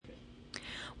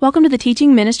Welcome to the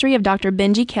teaching ministry of Dr.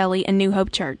 Benji Kelly and New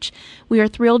Hope Church. We are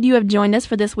thrilled you have joined us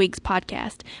for this week's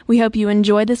podcast. We hope you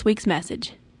enjoy this week's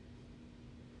message.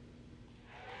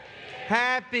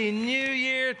 Happy New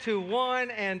Year to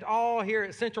one and all here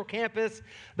at Central Campus,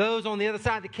 those on the other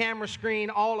side of the camera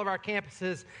screen, all of our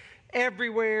campuses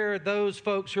everywhere, those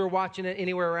folks who are watching it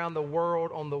anywhere around the world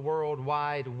on the World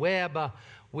Wide Web.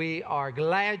 We are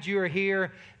glad you are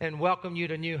here and welcome you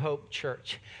to New Hope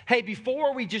Church. Hey,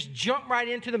 before we just jump right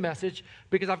into the message,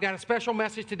 because I've got a special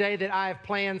message today that I have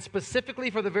planned specifically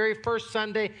for the very first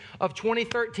Sunday of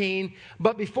 2013.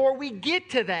 But before we get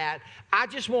to that, I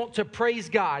just want to praise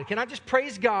God. Can I just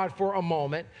praise God for a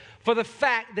moment for the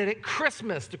fact that at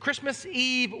Christmas, the Christmas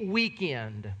Eve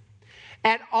weekend,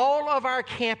 at all of our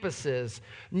campuses,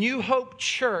 New Hope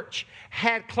Church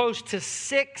had close to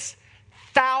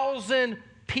 6,000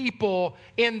 people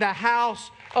in the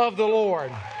house of the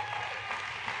Lord.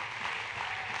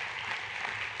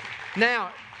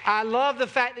 Now, I love the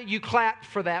fact that you clapped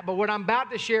for that, but what I'm about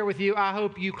to share with you, I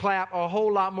hope you clap a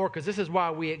whole lot more because this is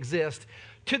why we exist.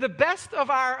 To the best of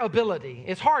our ability,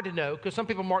 it's hard to know because some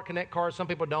people mark Connect cards, some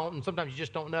people don't, and sometimes you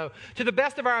just don't know. To the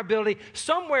best of our ability,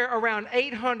 somewhere around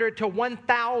 800 to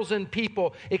 1,000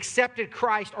 people accepted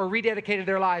Christ or rededicated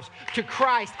their lives to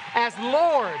Christ as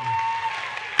Lord.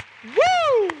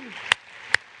 Woo!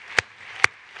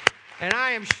 And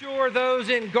I am sure those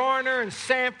in Garner and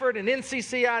Sanford and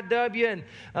NCCIW and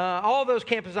all those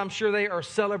campuses, I'm sure they are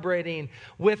celebrating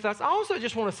with us. I also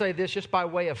just want to say this just by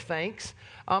way of thanks.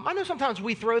 I know sometimes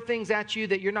we throw things at you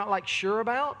that you're not like sure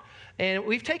about. And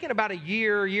we've taken about a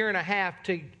year and a half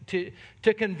to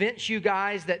convince you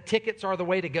guys that tickets are the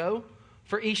way to go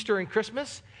for Easter and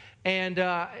Christmas. And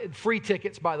free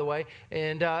tickets, by the way.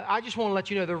 And I just want to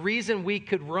let you know the reason we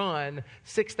could run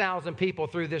 6,000 people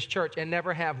through this church and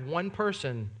never have one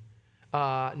person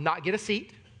not get a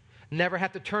seat, never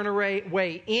have to turn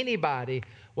away anybody,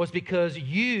 was because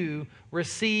you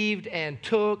received and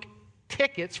took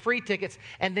tickets, free tickets,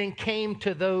 and then came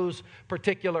to those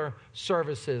particular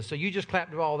services. So you just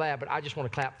clapped for all that, but I just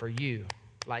want to clap for you.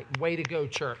 Like, way to go,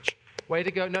 church. Way to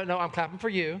go. No, I'm clapping for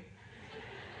you.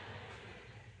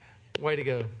 Way to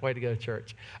go,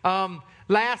 church.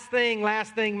 Last thing,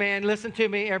 man. Listen to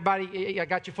me, everybody. I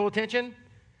got your full attention?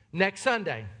 Next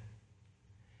Sunday,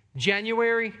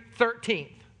 January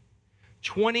 13th,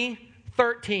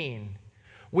 2013,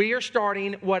 we are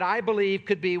starting what I believe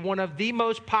could be one of the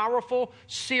most powerful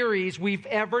series we've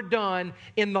ever done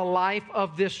in the life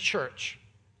of this church.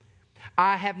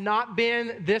 I have not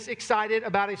been this excited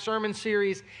about a sermon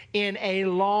series in a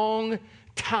long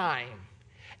time.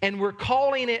 And we're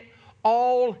calling it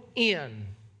All In.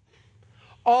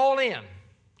 All in.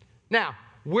 Now,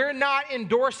 we're not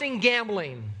endorsing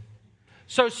gambling,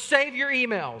 so save your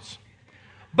emails.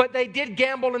 But they did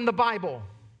gamble in the Bible,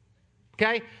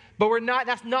 okay? But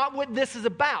that's not what this is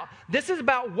about. This is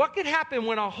about what could happen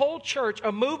when a whole church,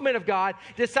 a movement of God,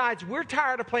 decides we're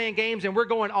tired of playing games and we're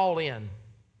going all in.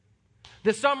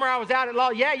 This summer I was out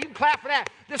at you can clap for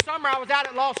that. This summer I was out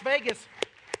at Las Vegas.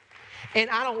 And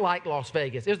I don't like Las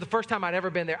Vegas. It was the first time I'd ever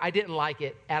been there. I didn't like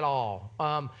it at all.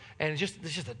 And it's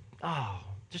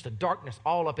just a darkness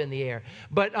all up in the air.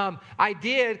 But I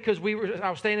did because I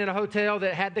was staying in a hotel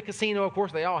that had the casino. Of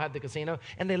course, they all have the casino.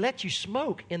 And they let you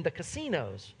smoke in the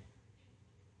casinos.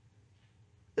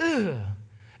 Ugh.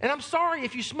 And I'm sorry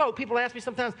if you smoke. People ask me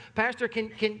sometimes, Pastor,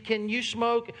 can you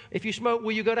smoke? If you smoke,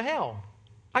 will you go to hell?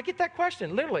 I get that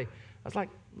question, literally. I was like,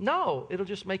 no, it'll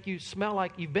just make you smell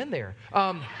like you've been there.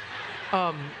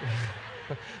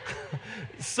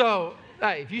 So,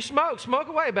 hey, if you smoke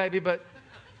away, baby, but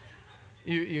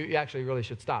you actually really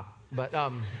should stop. But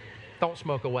don't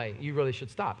smoke away. You really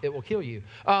should stop. It will kill you.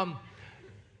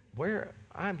 Where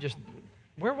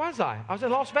was I? I was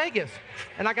in Las Vegas,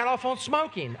 and I got off on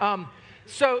smoking.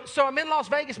 So I'm in Las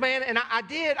Vegas, man, and I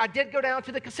did go down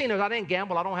to the casinos. I didn't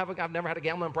gamble. I've never had a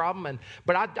gambling problem,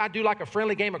 but I do like a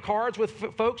friendly game of cards with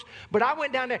folks. But I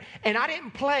went down there, and I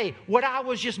didn't play. What I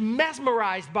was just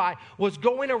mesmerized by was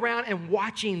going around and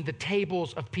watching the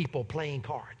tables of people playing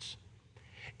cards.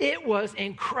 It was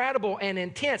incredible and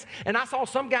intense. And I saw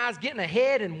some guys getting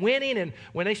ahead and winning. And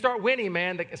when they start winning,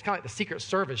 man, it's kind of like the Secret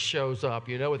Service shows up,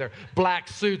 with their black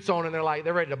suits on. And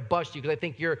they're ready to bust you because they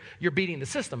think you're beating the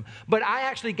system. But I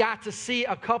actually got to see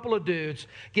a couple of dudes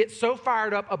get so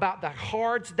fired up about the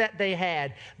cards that they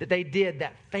had that they did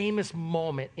that famous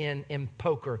moment in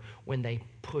poker when they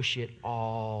push it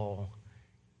all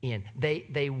in.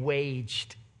 They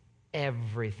waged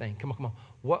everything. Come on.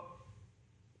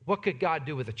 What could God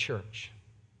do with a church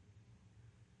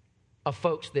of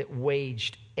folks that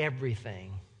waged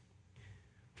everything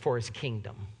for his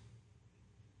kingdom?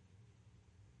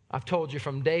 I've told you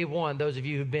from day one, those of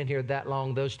you who've been here that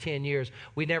long, those 10 years,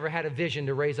 we never had a vision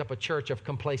to raise up a church of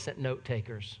complacent note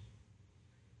takers.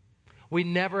 We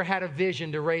never had a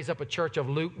vision to raise up a church of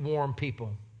lukewarm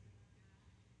people.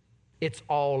 It's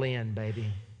all in,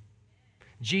 baby.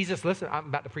 Jesus, listen, I'm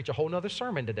about to preach a whole nother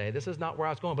sermon today. This is not where I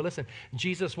was going, but listen,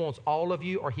 Jesus wants all of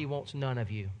you or he wants none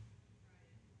of you.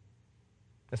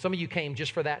 And some of you came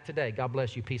just for that today. God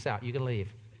bless you. Peace out. You can leave.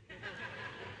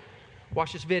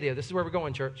 Watch this video. This is where we're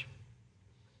going, church.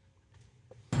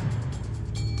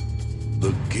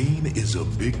 The gain is a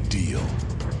big deal,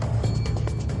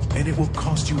 and it will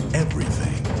cost you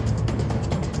everything.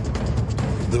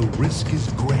 The risk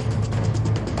is great,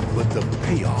 but the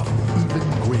payoff even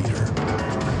greater.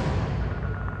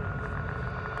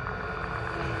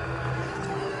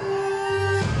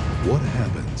 What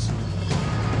happens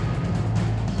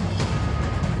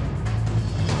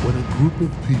when a group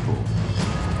of people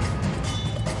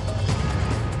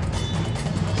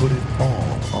put it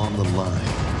all on the line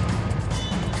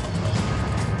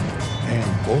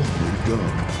and boldly go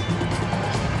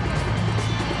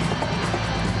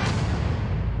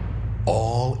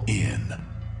all in?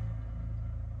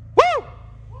 Woo!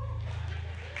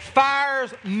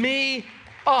 Fires me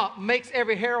up, makes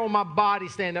every hair on my body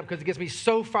stand up because it gets me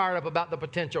so fired up about the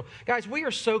potential. Guys, we are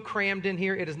so crammed in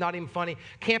here, it is not even funny.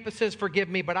 Campuses, forgive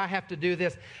me, but I have to do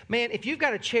this. Man, if you've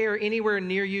got a chair anywhere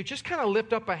near you, just kind of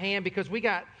lift up a hand because we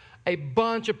got a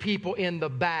bunch of people in the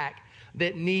back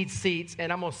that need seats.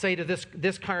 And I'm going to say to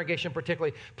this congregation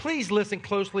particularly, please listen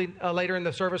closely later in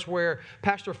the service where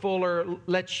Pastor Fuller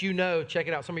lets you know, check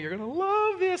it out, some of you are going to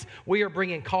love this. We are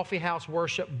bringing Coffee House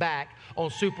worship back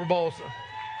on Super Bowl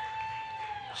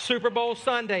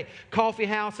Sunday. Coffee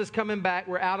House is coming back.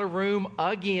 We're out of room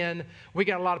again. We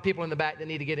got a lot of people in the back that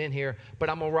need to get in here, but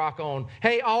I'm going to rock on.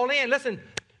 Hey, all in, listen,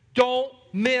 don't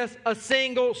miss a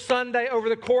single Sunday over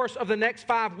the course of the next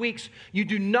 5 weeks. You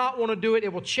do not want to do it.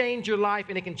 It will change your life,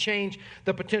 and it can change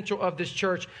the potential of this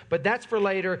church. But that's for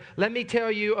later. Let me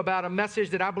tell you about a message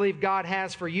that I believe God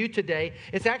has for you today.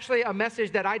 It's actually a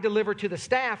message that I delivered to the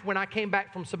staff when I came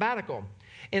back from sabbatical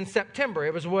in September.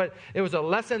 It was a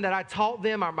lesson that I taught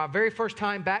them, my very first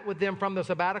time back with them from the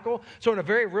sabbatical. So in a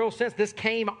very real sense, this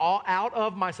came all out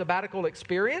of my sabbatical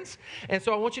experience. And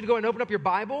so I want you to go and open up your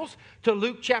Bibles to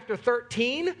Luke chapter 13.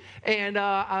 And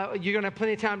you're going to have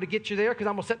plenty of time to get you there because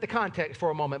I'm going to set the context for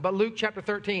a moment. But Luke chapter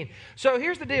 13. So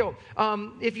here's the deal.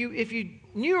 If you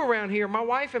new around here, my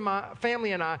wife and my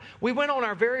family and I, we went on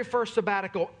our very first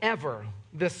sabbatical ever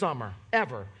this summer,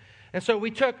 ever. And so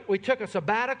we took a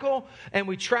sabbatical and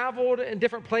we traveled in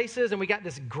different places and we got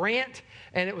this grant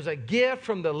and it was a gift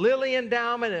from the Lilly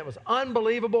Endowment and it was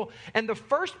unbelievable. And the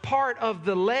first part of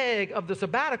the leg of the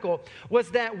sabbatical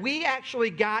was that we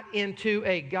actually got into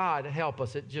a, God help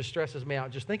us, it just stresses me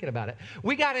out just thinking about it.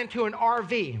 We got into an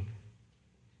RV.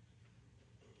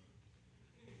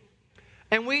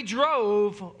 And we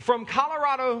drove from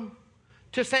Colorado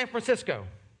to San Francisco.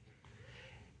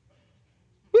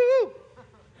 Woo!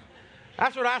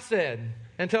 That's what I said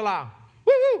until I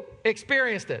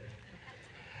experienced it.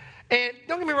 And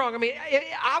don't get me wrong, I mean,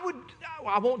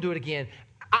 I won't do it again.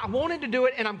 I wanted to do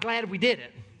it, and I'm glad we did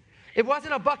it. It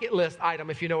wasn't a bucket list item,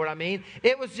 if you know what I mean.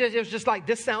 It was just like,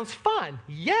 this sounds fun.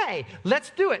 Yay, let's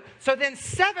do it. So then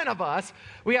 7 of us,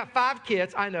 we got 5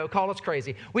 kids, I know, call us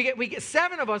crazy. We get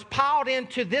 7 of us piled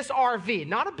into this RV.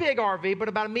 Not a big RV, but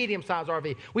about a medium-sized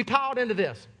RV. We piled into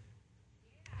this.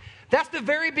 That's the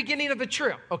very beginning of the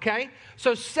trip, okay?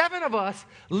 So 7 of us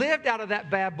lived out of that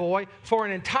bad boy for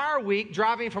an entire week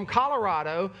driving from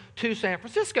Colorado to San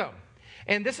Francisco.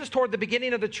 And this is toward the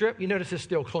beginning of the trip. You notice it's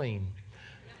still clean.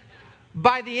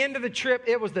 By the end of the trip,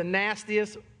 it was the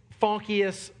nastiest,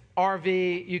 funkiest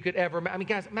RV you could ever imagine. I mean,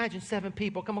 guys, imagine 7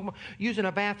 people, come on, using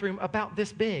a bathroom about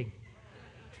this big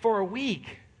for a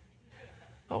week.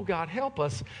 Oh, God, help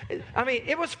us. I mean,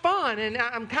 it was fun, and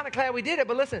I'm kind of glad we did it.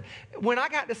 But listen, when I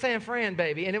got to San Fran,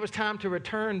 baby, and it was time to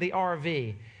return the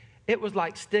RV, it was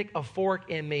like stick a fork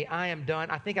in me. I am done.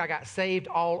 I think I got saved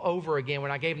all over again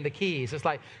when I gave him the keys. It's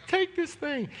like, take this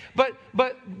thing. But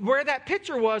where that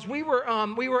picture was, we were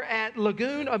at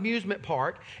Lagoon Amusement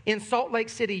Park in Salt Lake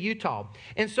City, Utah.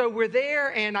 And so we're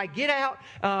there, and I get out.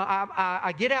 I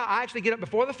actually get up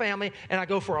before the family, and I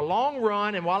go for a long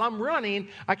run. And while I'm running,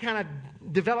 I kind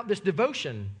of develop this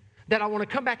devotion that I want to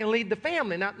come back and lead the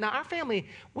family. Now our family,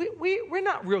 we're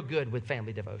not real good with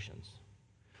family devotions.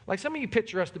 Like some of you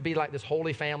picture us to be like this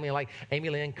holy family, like Amy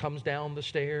Lynn comes down the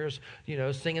stairs, you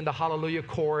know, singing the Hallelujah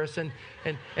chorus, and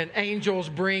angels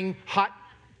bring hot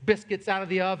biscuits out of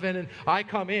the oven, and I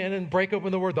come in and break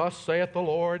open the word, thus saith the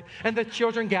Lord, and the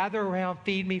children gather around,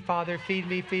 feed me, Father, feed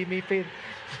me, feed me, feed me.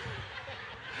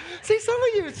 See, some of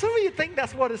you think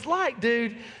that's what it's like,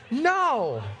 dude.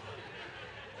 No.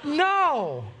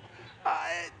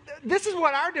 This is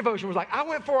what our devotion was like. I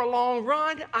went for a long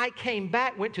run. I came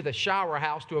back, went to the shower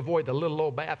house to avoid the little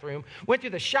old bathroom, went to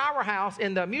the shower house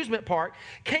in the amusement park,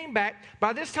 came back.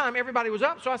 By this time, everybody was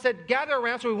up, so I said, gather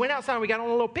around. So we went outside, and we got on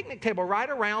a little picnic table right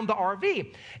around the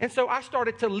RV. And so I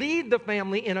started to lead the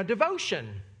family in a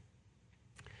devotion.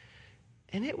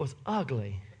 And it was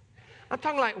ugly. I'm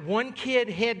talking like one kid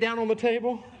head down on the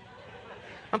table.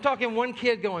 I'm talking one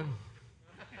kid going...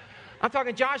 I'm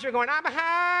talking Joshua going, I'm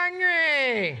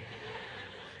hungry.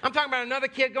 I'm talking about another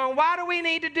kid going, why do we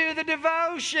need to do the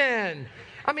devotion?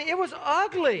 I mean, it was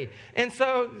ugly. And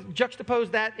so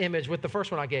juxtapose that image with the first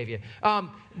one I gave you.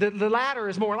 The latter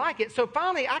is more like it. So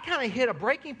finally, I kind of hit a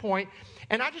breaking point,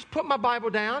 and I just put my Bible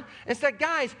down and said,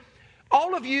 guys,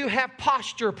 all of you have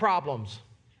posture problems.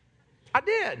 I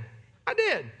did.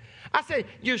 I said,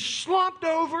 you're slumped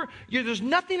over. There's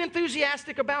nothing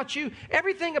enthusiastic about you.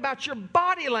 Everything about your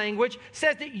body language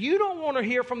says that you don't want to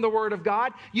hear from the Word of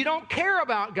God. You don't care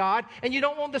about God. And you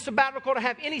don't want the sabbatical to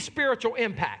have any spiritual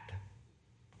impact.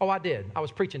 Oh, I did. I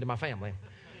was preaching to my family.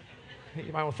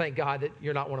 You might want to thank God that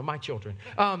you're not one of my children.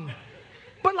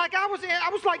 But like I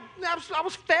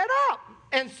was fed up.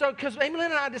 And so, because Emily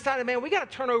and I decided, man, we got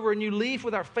to turn over a new leaf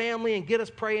with our family and get us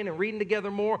praying and reading together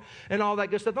more and all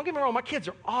that good stuff. Don't get me wrong, my kids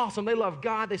are awesome. They love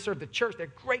God. They serve the church. They're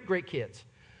great, great kids.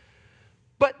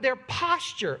 But their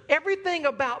posture, everything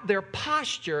about their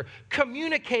posture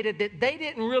communicated that they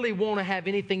didn't really want to have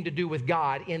anything to do with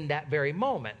God in that very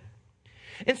moment.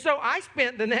 And so I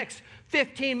spent the next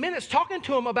 15 minutes talking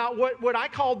to them about what I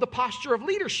called the posture of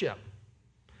leadership.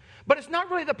 But it's not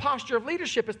really the posture of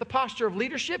leadership. It's the posture of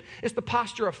leadership. It's the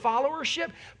posture of followership.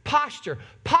 Posture.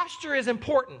 Posture is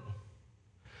important.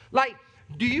 Like,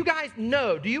 do you guys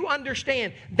know, do you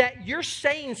understand that you're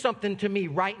saying something to me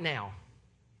right now?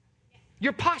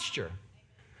 Your posture.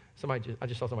 I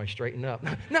just saw somebody straighten up.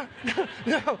 No.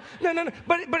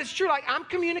 But it's true. Like, I'm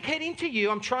communicating to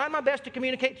you. I'm trying my best to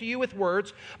communicate to you with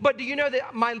words. But do you know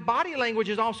that my body language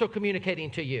is also communicating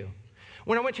to you?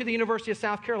 When I went to the University of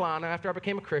South Carolina after I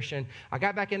became a Christian, I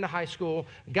got back into high school,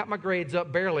 got my grades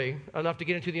up barely enough to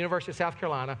get into the University of South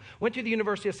Carolina, went to the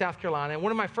University of South Carolina, and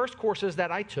one of my first courses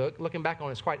that I took, looking back on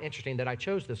it, it's quite interesting that I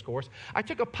chose this course, I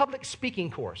took a public speaking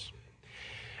course.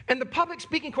 And the public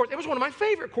speaking course, it was one of my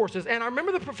favorite courses, and I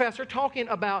remember the professor talking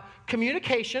about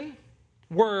communication,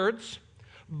 words,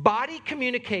 body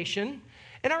communication,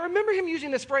 and I remember him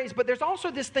using this phrase, but there's also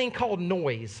this thing called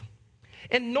noise.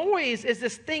 And noise is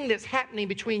this thing that's happening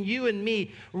between you and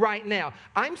me right now.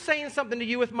 I'm saying something to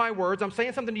you with my words. I'm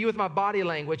saying something to you with my body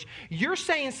language. You're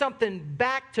saying something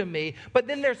back to me. But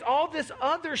then there's all this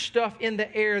other stuff in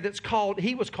the air that's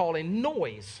he was calling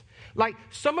noise. Like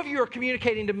some of you are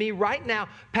communicating to me right now,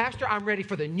 Pastor, I'm ready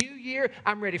for the new year.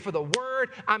 I'm ready for the word.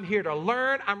 I'm here to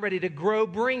learn. I'm ready to grow.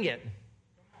 Bring it.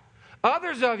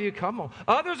 Others of you, come on.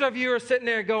 Others of you are sitting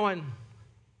there going,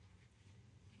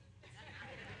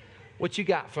 what you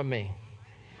got from me?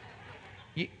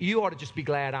 You ought to just be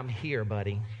glad I'm here,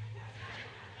 buddy.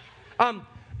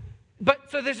 But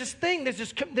so there's this thing, there's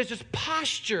this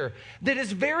posture that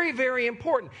is very, very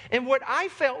important. And what I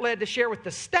felt led to share with the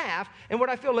staff and what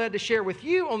I feel led to share with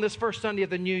you on this first Sunday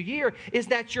of the new year is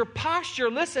that your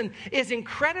posture, listen, is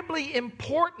incredibly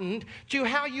important to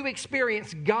how you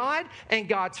experience God and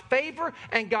God's favor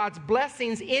and God's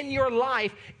blessings in your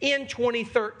life in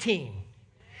 2013.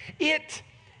 It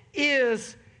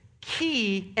is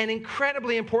key and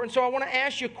incredibly important. So I want to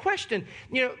ask you a question.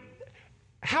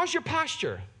 How's your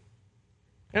posture?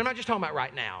 And I'm not just talking about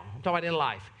right now. I'm talking about in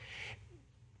life.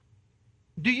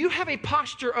 Do you have a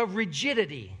posture of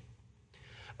rigidity,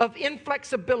 of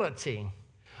inflexibility,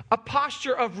 a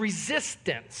posture of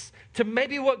resistance to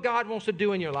maybe what God wants to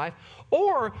do in your life?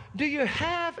 Or do you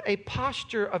have a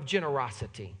posture of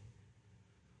generosity?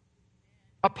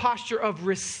 A posture of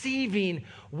receiving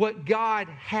what God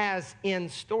has in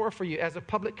store for you as a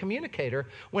public communicator.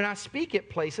 When I speak at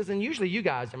places, and usually you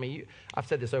guys, I've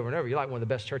said this over and over, you're like one of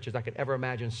the best churches I could ever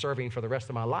imagine serving for the rest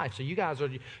of my life. So you guys are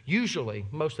usually,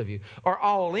 most of you, are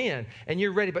all in and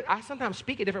you're ready. But I sometimes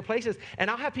speak at different places and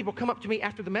I'll have people come up to me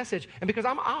after the message. And because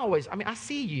I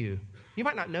see you. You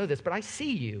might not know this, but I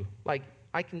see you. Like,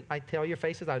 I tell your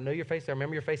faces. I know your faces. I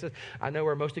remember your faces. I know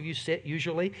where most of you sit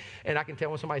usually. And I can tell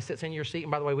when somebody sits in your seat.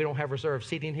 And by the way, we don't have reserved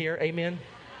seating here. Amen?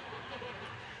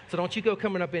 So don't you go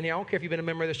coming up in here. I don't care if you've been a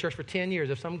member of this church for 10 years.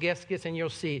 If some guest gets in your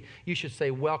seat, you should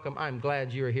say, welcome. I'm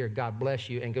glad you're here. God bless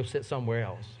you. And go sit somewhere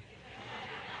else.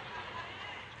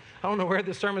 I don't know where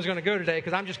this sermon is going to go today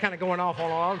because I'm just kind of going off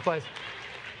all over the place.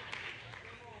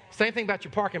 Same thing about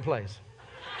your parking place.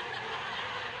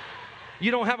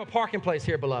 You don't have a parking place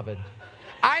here, beloved.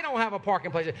 I don't have a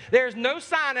parking place. There's no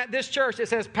sign at this church that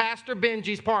says Pastor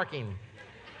Benji's parking.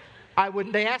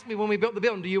 They asked me when we built the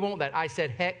building, do you want that? I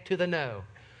said, heck to the no.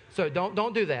 So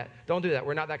don't do that. Don't do that.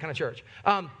 We're not that kind of church.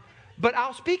 But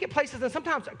I'll speak at places, and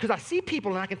sometimes, because I see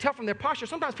people, and I can tell from their posture,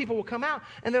 sometimes people will come out,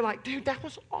 and they're like, dude, that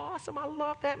was awesome. I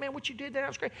love that, man. What you did there, that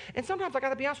was great. And sometimes, I got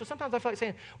to be honest with you, sometimes I feel like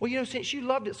saying, well, since you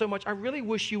loved it so much, I really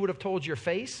wish you would have told your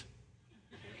face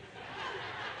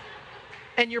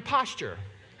and your posture.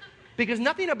 Because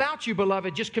nothing about you,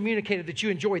 beloved, just communicated that you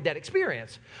enjoyed that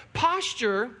experience.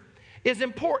 Posture is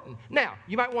important. Now,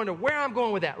 you might wonder where I'm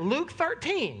going with that. Luke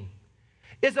 13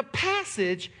 is a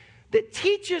passage that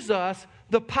teaches us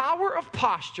the power of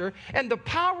posture and the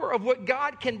power of what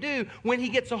God can do when he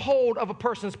gets a hold of a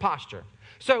person's posture.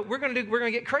 So we're going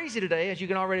to get crazy today, as you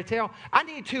can already tell. I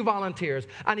need 2 volunteers.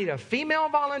 I need a female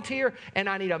volunteer and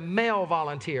I need a male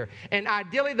volunteer. And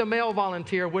ideally the male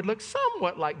volunteer would look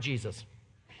somewhat like Jesus.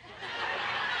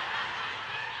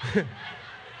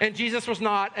 And Jesus was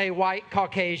not a white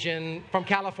Caucasian from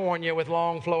California with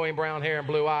long flowing brown hair and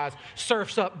blue eyes,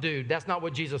 surfs up dude. That's not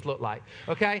what Jesus looked like,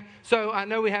 okay? So I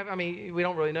know we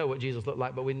don't really know what Jesus looked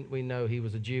like, but we know he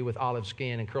was a Jew with olive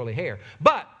skin and curly hair.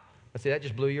 But, let's see, that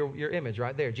just blew your image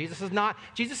right there. Jesus is not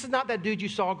that dude you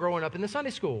saw growing up in the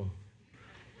Sunday school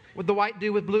with the white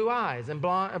dude with blue eyes and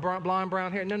blonde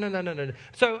brown hair. No.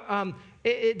 So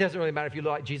it doesn't really matter if you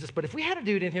look like Jesus, but if we had a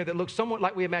dude in here that looked somewhat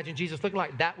like we imagine Jesus looking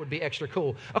like, that would be extra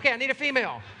cool. Okay, I need a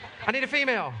female.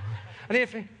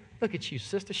 Look at you,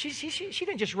 sister. She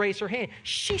didn't just raise her hand.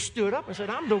 She stood up and said,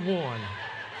 I'm the one.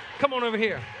 Come on over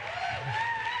here.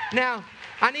 Now,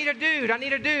 I need a dude.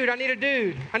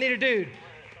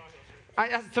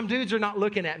 Some dudes are not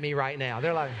looking at me right now.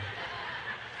 They're like,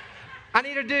 I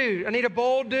need a dude. I need a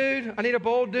bold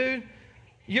dude.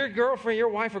 Your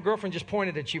wife or girlfriend just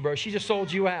pointed at you, bro. She just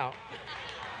sold you out.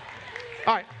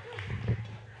 All right.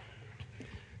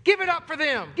 Give it up for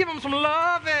them. Give them some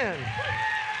loving.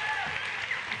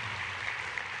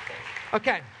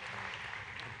 Okay.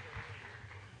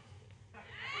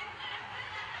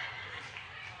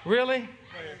 Really?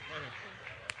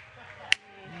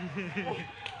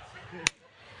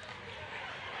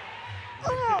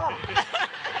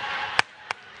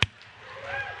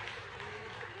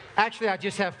 Actually, I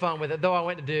just have fun with it. Though I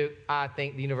went to Duke, I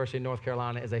think the University of North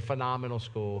Carolina is a phenomenal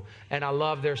school, and I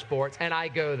love their sports, and I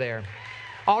go there.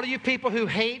 All of you people who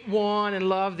hate one and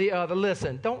love the other,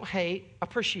 listen, don't hate,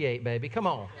 appreciate, baby. Come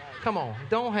on.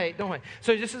 Don't hate.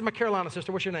 So this is my Carolina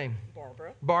sister. What's your name?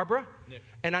 Barbara? Nick.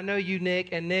 And I know you,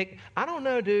 Nick. And Nick, I don't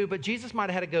know, dude, but Jesus might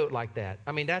have had a goat like that.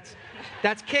 I mean, that's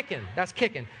kicking. That's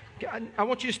kicking. I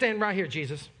want you to stand right here,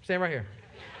 Jesus. Stand right here.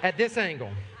 At this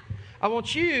angle. I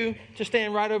want you to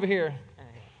stand right over here.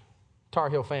 Tar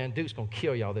Heel fan. Duke's going to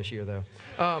kill y'all this year, though.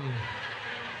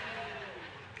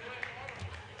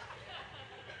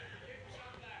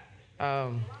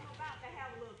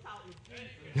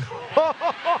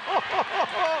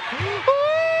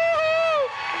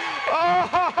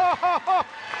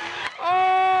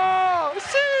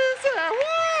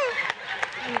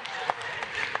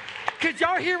 Could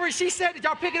y'all hear what she said? Did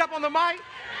y'all pick it up on the mic?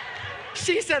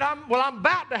 She said, I'm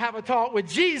about to have a talk with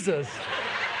Jesus.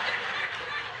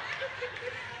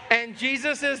 And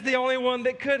Jesus is the only one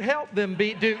that could help them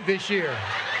beat Duke this year. I'm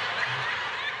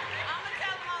going to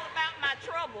tell them all about my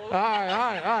troubles. All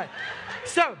right.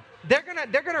 So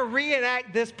they're gonna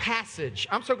reenact this passage.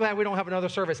 I'm so glad we don't have another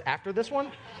service after this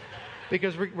one,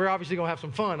 because we're obviously going to have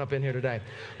some fun up in here today.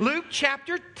 Luke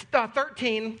chapter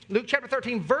 13,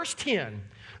 verse 10.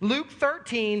 Luke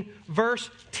 13, verse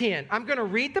 10. I'm going to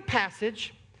read the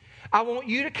passage. I want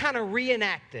you to kind of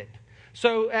reenact it.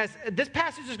 So as this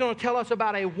passage is going to tell us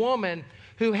about a woman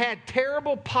who had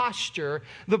terrible posture.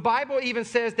 The Bible even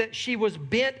says that she was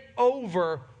bent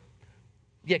over.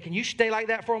 Yeah, can you stay like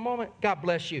that for a moment? God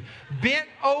bless you. Bent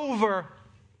over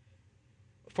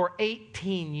for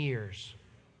 18 years.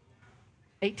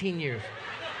 18 years.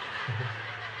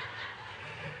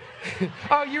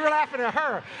 Oh, you were laughing at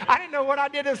her. I didn't know what I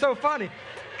did that's so funny.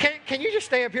 Can you just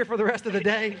stay up here for the rest of the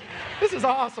day? This is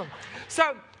awesome.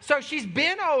 So she's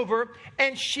bent over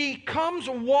and she comes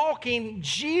walking.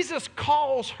 Jesus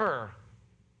calls her.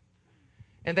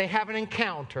 And they have an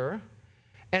encounter.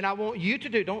 And I want you to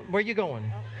do, where are you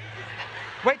going?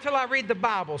 Wait till I read the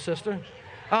Bible, sister.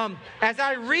 As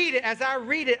I read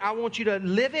it, I want you to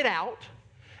live it out.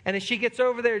 And as she gets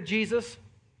over there, Jesus,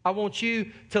 I want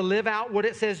you to live out what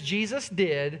it says Jesus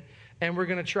did. And we're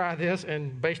going to try this.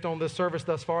 And based on this service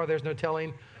thus far, there's no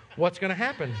telling what's going to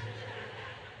happen.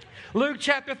 Luke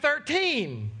chapter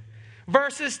 13,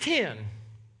 verses 10.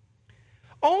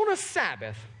 On a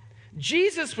Sabbath,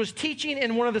 Jesus was teaching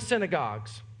in one of the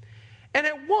synagogues. And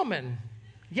a woman,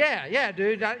 yeah,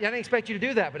 dude, I didn't expect you to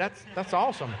do that, but that's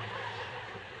awesome.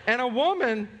 And a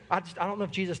woman, I don't know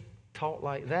if Jesus taught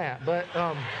like that, but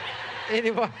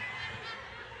anyway.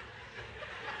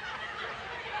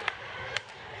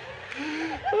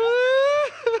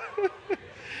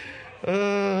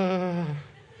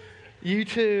 You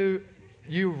two,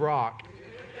 you rock.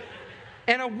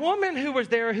 And a woman who was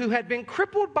there who had been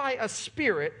crippled by a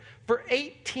spirit for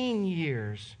 18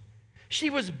 years. She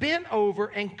was bent over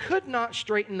and could not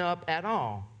straighten up at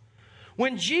all.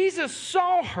 When Jesus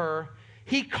saw her,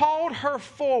 he called her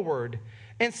forward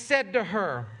and said to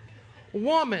her,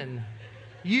 "Woman,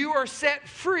 you are set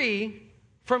free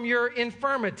from your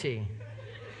infirmity."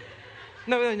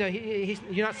 No,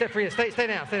 you're not set free. Stay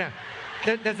down.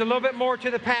 There's a little bit more to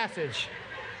the passage.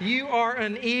 You are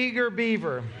an eager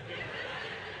beaver.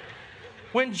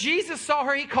 When Jesus saw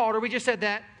her, he called her. We just said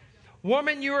that.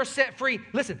 "Woman, you are set free."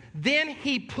 Listen, then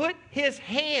he put his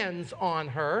hands on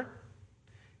her,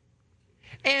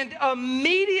 and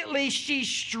immediately she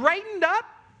straightened up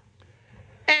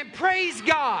and praised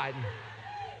God.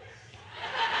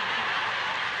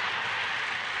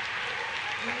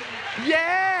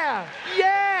 Yeah.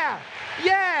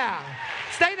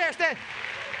 Stay there.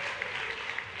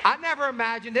 I never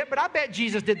imagined it, but I bet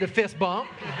Jesus did the fist bump.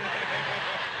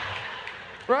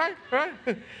 Right?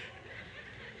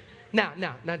 Now,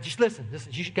 just listen.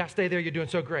 You got to stay there. You're doing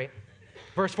so great.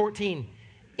 Verse 14.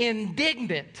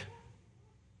 Indignant.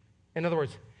 In other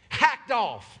words, hacked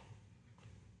off.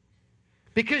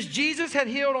 Because Jesus had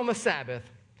healed on the Sabbath,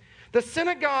 the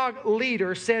synagogue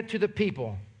leader said to the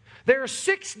people, "There are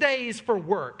 6 days for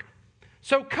work.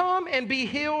 So come and be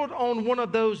healed on one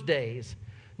of those days,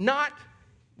 not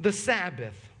the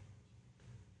Sabbath."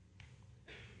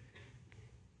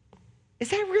 Is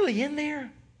that really in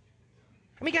there?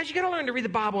 I mean, guys, you got to learn to read the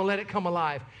Bible and let it come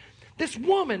alive. This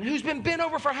woman who's been bent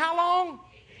over for how long?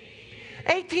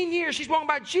 18 years. She's walking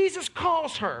by. Jesus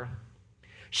calls her.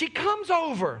 She comes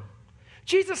over.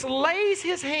 Jesus lays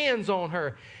his hands on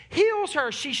her, heals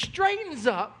her. She straightens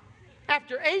up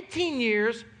after 18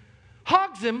 years,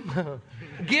 hugs him,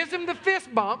 gives him the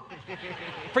fist bump.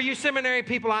 For you seminary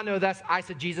people, I know that's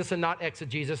eisegesis and not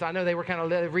exegesis. I know they were kind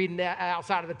of reading that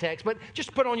outside of the text, but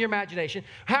just put on your imagination.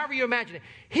 However you imagine it.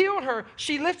 Healed her.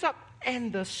 She lifts up,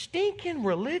 and the stinking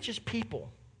religious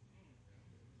people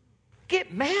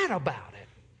get mad about it.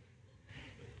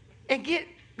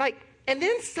 And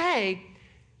then say,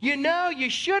 you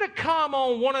should have come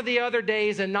on one of the other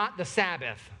days and not the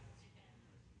Sabbath.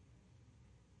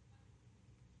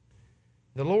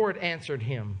 The Lord answered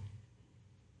him,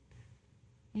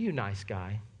 "You nice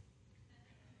guy."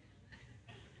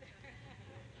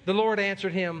 The Lord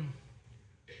answered him,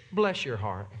 "Bless your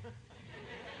heart."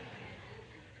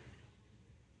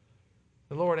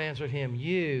 The Lord answered him,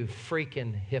 "You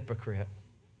freaking hypocrite."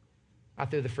 I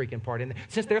threw the freaking part in there.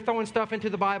 Since they're throwing stuff into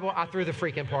the Bible, I threw the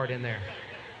freaking part in there.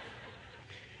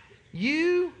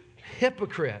 "You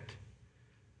hypocrite.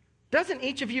 Doesn't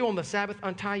each of you on the Sabbath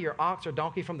untie your ox or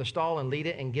donkey from the stall and lead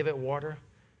it and give it water?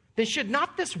 Then should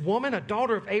not this woman, a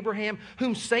daughter of Abraham,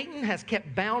 whom Satan has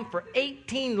kept bound for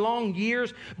 18 long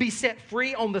years, be set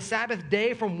free on the Sabbath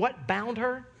day from what bound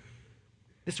her?"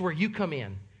 This is where you come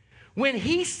in. When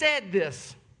he said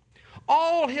this,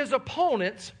 all his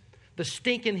opponents, the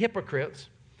stinking hypocrites,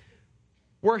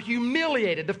 were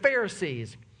humiliated, the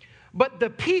Pharisees. But the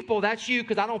people, that's you,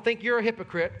 because I don't think you're a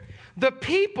hypocrite. The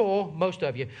people, most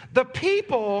of you, the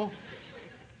people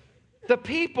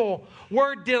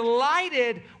were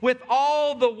delighted with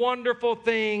all the wonderful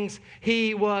things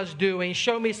he was doing.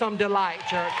 Show me some delight,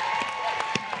 church.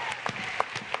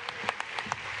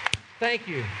 Thank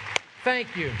you.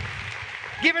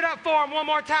 Give it up for him one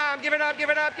more time. Give it up.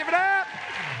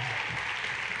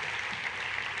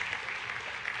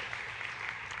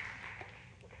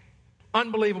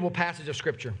 Unbelievable passage of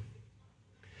Scripture.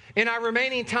 In our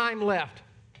remaining time left,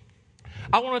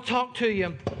 I want to talk to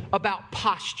you about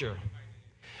posture.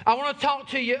 I want to talk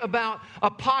to you about a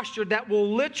posture that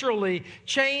will literally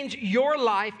change your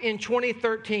life in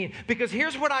 2013. Because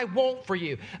here's what I want for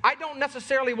you. I don't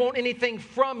necessarily want anything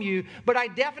from you, but I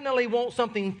definitely want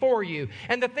something for you.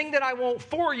 And the thing that I want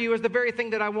for you is the very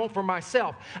thing that I want for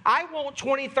myself. I want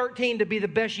 2013 to be the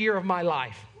best year of my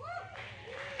life.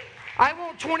 I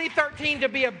want 2013 to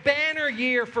be a banner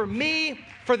year for me,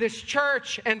 for this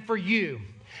church, and for you.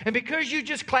 And because you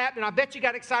just clapped, and I bet you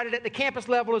got excited at the campus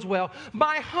level as well,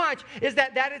 my hunch is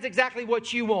that that is exactly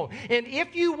what you want. And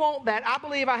if you want that, I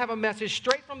believe I have a message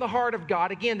straight from the heart of God,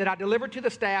 again, that I delivered to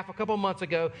the staff a couple months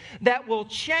ago, that will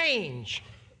change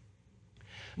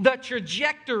the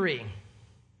trajectory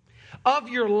of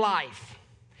your life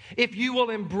if you will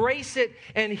embrace it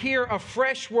and hear a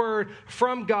fresh word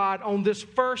from God on this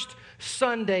first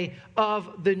Sunday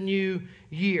of the new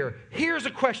year. Here's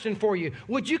a question for you.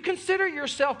 Would you consider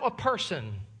yourself a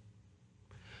person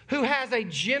who has a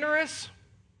generous,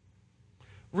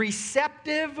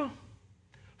 receptive,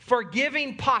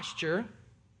 forgiving posture?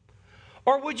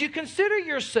 Or would you consider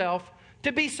yourself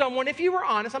to be someone, if you were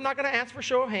honest, I'm not going to ask for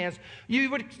show of hands,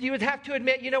 you would have to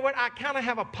admit, you know what, I kind of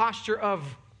have a posture of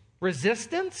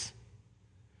resistance.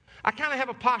 I kind of have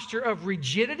a posture of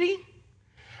rigidity.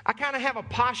 I kind of have a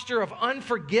posture of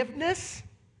unforgiveness.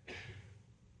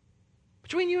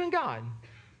 Between you and God,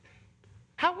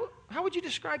 how would you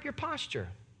describe your posture?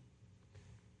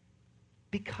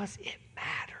 Because it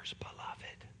matters,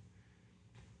 beloved.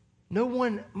 No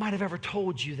one might have ever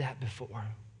told you that before.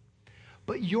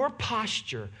 But your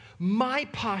posture, my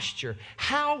posture,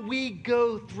 how we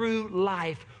go through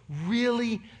life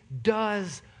really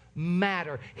does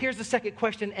matter. Here's the second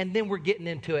question, and then we're getting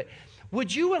into it.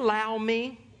 Would you allow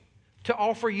me to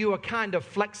offer you a kind of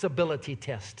flexibility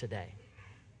test today?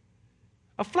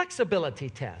 A flexibility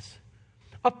test.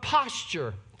 A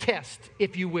posture test,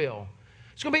 if you will.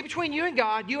 It's going to be between you and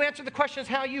God. You answer the questions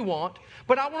how you want,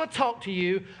 but I want to talk to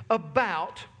you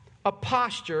about a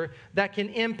posture that can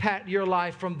impact your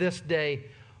life from this day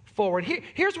forward.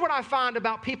 Here's what I find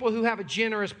about people who have a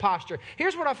generous posture.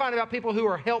 Here's what I find about people who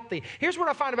are healthy. Here's what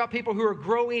I find about people who are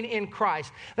growing in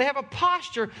Christ. They have a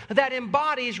posture that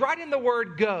embodies, right in the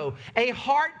word go, a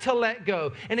heart to let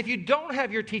go. And if you don't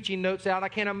have your teaching notes out, I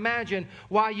can't imagine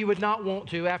why you would not want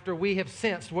to after we have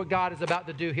sensed what God is about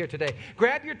to do here today.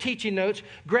 Grab your teaching notes.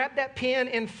 Grab that pen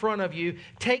in front of you.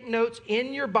 Take notes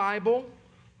in your Bible.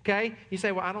 Okay? You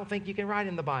say, well, I don't think you can write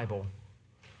in the Bible.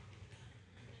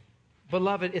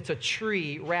 Beloved, it's a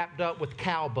tree wrapped up with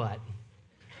cow butt.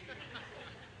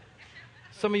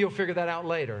 Some of you will figure that out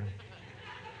later.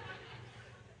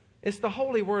 It's the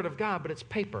holy word of God, but it's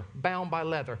paper, bound by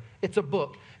leather. It's a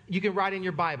book. You can write in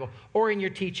your Bible or in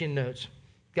your teaching notes.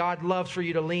 God loves for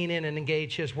you to lean in and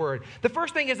engage His word. The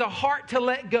first thing is a heart to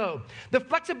let go. The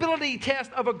flexibility test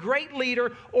of a great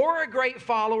leader or a great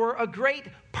follower, a great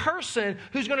person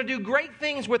who's going to do great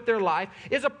things with their life,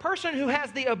 is a person who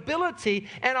has the ability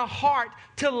and a heart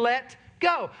to let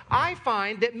go. I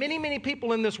find that many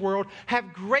people in this world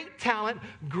have great talent,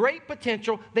 great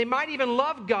potential. They might even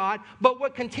love God, but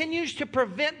what continues to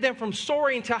prevent them from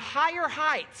soaring to higher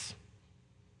heights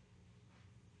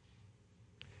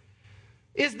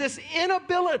is this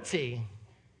inability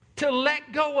to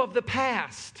let go of the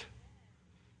past.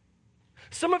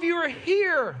 Some of you are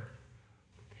here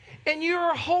and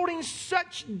you're holding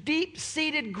such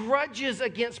deep-seated grudges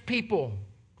against people.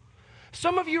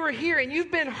 Some of you are here and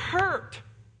you've been hurt.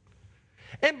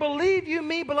 And believe you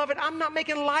me, beloved, I'm not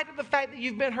making light of the fact that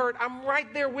you've been hurt. I'm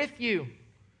right there with you.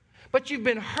 But you've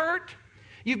been hurt,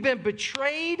 you've been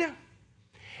betrayed,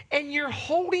 and you're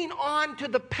holding on to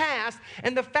the past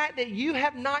and the fact that you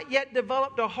have not yet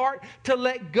developed a heart to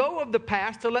let go of the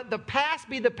past, to let the past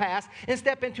be the past and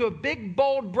step into a big,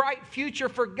 bold, bright future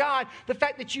for God. The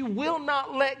fact that you will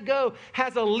not let go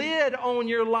has a lid on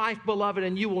your life, beloved,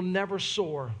 and you will never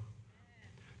soar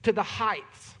to the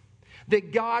heights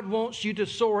that God wants you to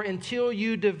soar until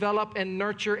you develop and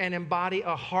nurture and embody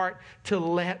a heart to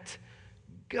let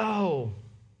go.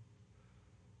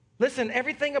 Listen,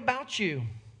 everything about you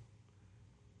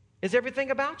is everything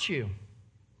about you.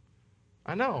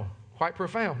 I know, quite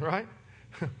profound, right?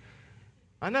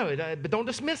 I know, but don't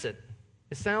dismiss it.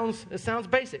 It sounds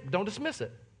basic. Don't dismiss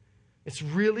it. It's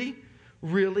really,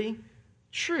 really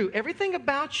true. Everything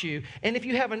about you, and if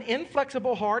you have an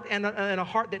inflexible heart and a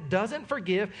heart that doesn't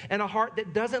forgive and a heart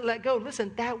that doesn't let go,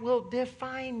 listen, that will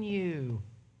define you.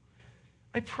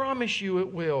 I promise you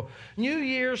it will. New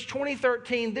Year's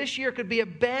 2013, this year could be a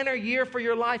banner year for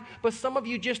your life, but some of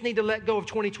you just need to let go of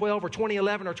 2012 or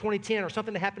 2011 or 2010 or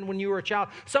something that happened when you were a child.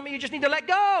 Some of you just need to let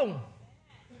go.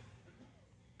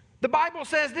 The Bible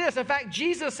says this. In fact,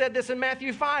 Jesus said this in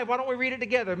Matthew 5. Why don't we read it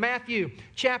together? Matthew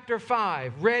chapter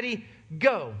 5. Ready?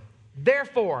 Go.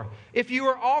 Therefore, if you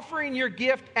are offering your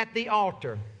gift at the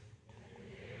altar,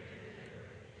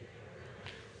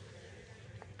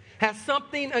 has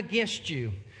something against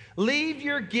you, leave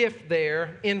your gift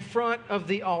there in front of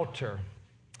the altar.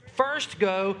 First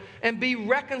go and be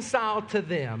reconciled to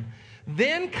them.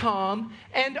 Then come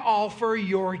and offer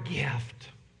your gift.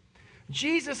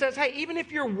 Jesus says, hey, even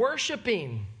if you're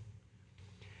worshiping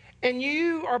and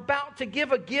you are about to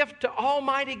give a gift to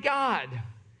Almighty God,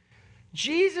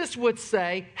 Jesus would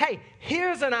say, hey,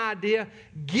 here's an idea.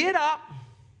 Get up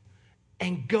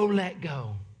and go let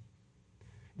go.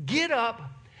 Get up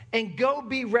and go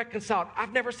be reconciled.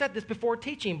 I've never said this before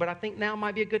teaching, but I think now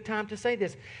might be a good time to say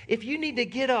this. If you need to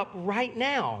get up right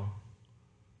now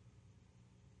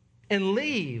and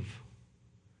leave,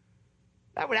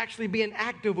 that would actually be an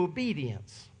act of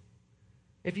obedience.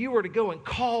 If you were to go and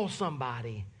call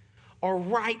somebody or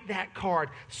write that card.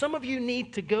 Some of you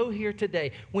need to go here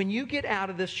today. When you get out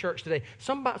of this church today,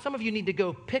 some of you need to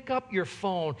go pick up your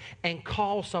phone and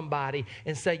call somebody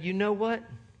and say, you know what?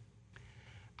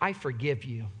 I forgive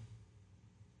you.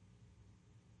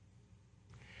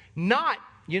 Not,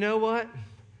 you know what?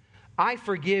 I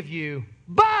forgive you,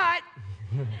 but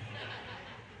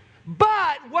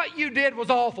what you did was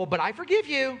awful, but I forgive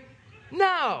you.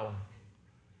 No.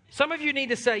 Some of you need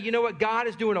to say, you know what? God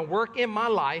is doing a work in my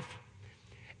life,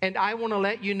 and I want to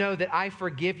let you know that I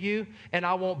forgive you, and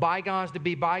I want bygones to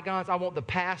be bygones. I want the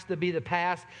past to be the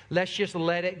past. Let's just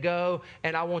let it go,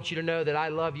 and I want you to know that I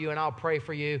love you, and I'll pray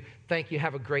for you. Thank you.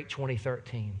 Have a great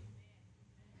 2013.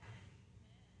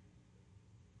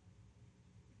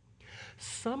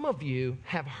 Some of you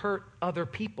have hurt other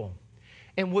people.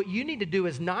 And what you need to do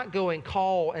is not go and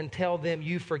call and tell them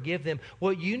you forgive them.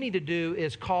 What you need to do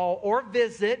is call or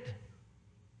visit.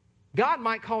 God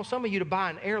might call some of you to buy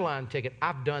an airline ticket.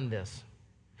 I've done this.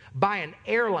 Buy an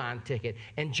airline ticket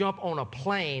and jump on a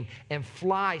plane and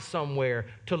fly somewhere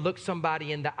to look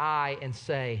somebody in the eye and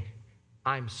say,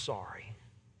 I'm sorry.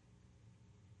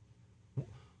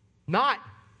 Not,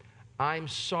 I'm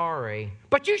sorry,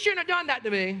 but you shouldn't have done that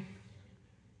to me.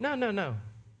 No.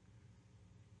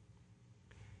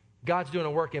 God's doing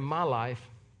a work in my life,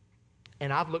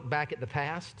 and I've looked back at the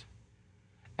past,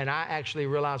 and I actually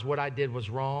realized what I did was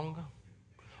wrong,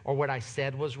 or what I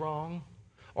said was wrong,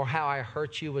 or how I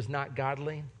hurt you was not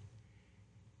godly,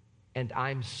 and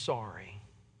I'm sorry.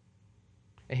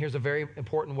 And here's a very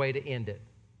important way to end it.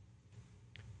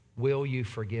 Will you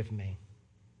forgive me?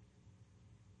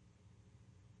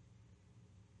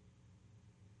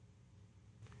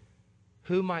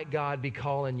 Who might God be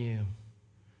calling you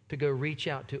to go reach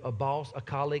out to? A boss, a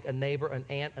colleague, a neighbor, an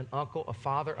aunt, an uncle, a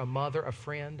father, a mother, a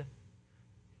friend,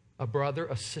 a brother,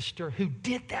 a sister who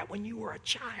did that when you were a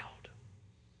child.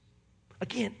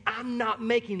 Again, I'm not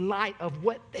making light of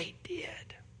what they did.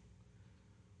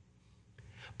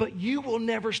 But you will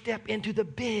never step into the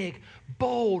big,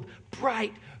 bold,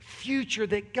 bright future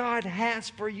that God has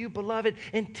for you, beloved,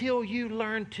 until you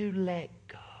learn to let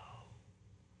go.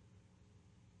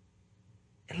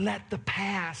 And let the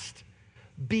past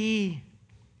be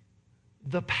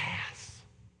the past.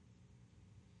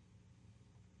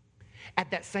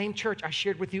 At that same church I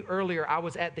shared with you earlier, I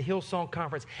was at the Hillsong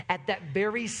Conference. At that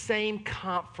very same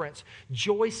conference,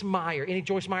 Joyce Meyer. Any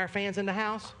Joyce Meyer fans in the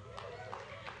house?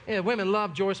 Yeah, women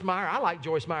love Joyce Meyer. I like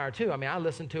Joyce Meyer too. I mean, I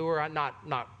listen to her. Not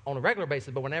on a regular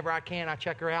basis, but whenever I can, I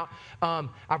check her out.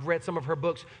 I've read some of her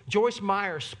books. Joyce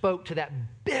Meyer spoke to that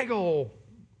big old,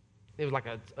 it was like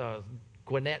a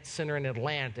Gwinnett Center in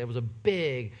Atlanta. It was a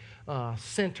big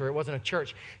center. It wasn't a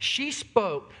church. She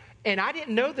spoke, and I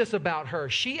didn't know this about her.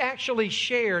 She actually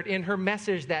shared in her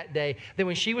message that day that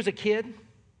when she was a kid,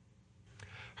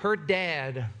 her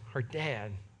dad,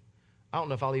 I don't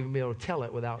know if I'll even be able to tell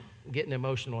it without getting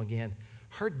emotional again.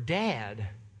 Her dad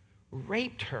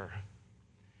raped her.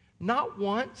 Not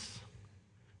once,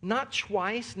 not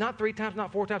twice, not 3 times,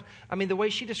 not 4 times. I mean, the way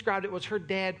she described it was her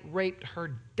dad raped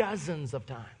her dozens of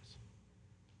times.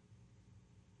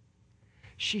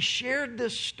 She shared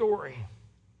this story,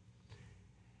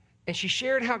 and she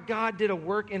shared how God did a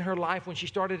work in her life when she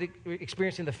started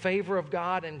experiencing the favor of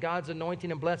God and God's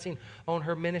anointing and blessing on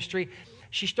her ministry.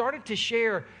 She started to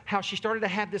share how she started to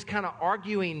have this kind of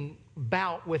arguing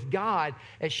bout with God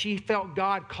as she felt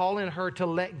God calling her to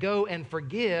let go and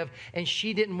forgive, and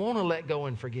she didn't want to let go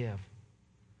and forgive.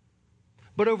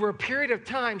 But over a period of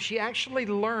time, she actually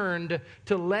learned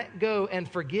to let go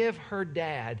and forgive her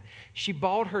dad. She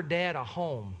bought her dad a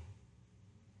home.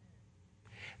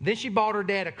 Then she bought her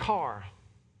dad a car.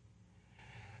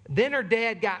 Then her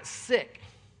dad got sick.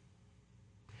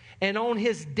 And on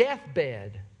his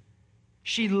deathbed,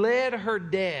 she led her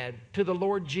dad to the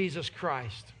Lord Jesus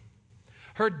Christ.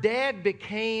 Her dad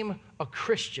became a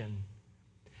Christian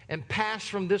and passed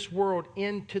from this world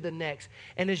into the next.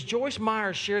 And as Joyce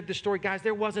Meyer shared the story, guys,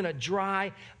 there wasn't a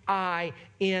dry eye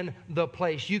in the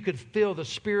place. You could feel the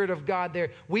Spirit of God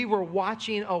there. We were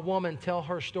watching a woman tell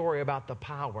her story about the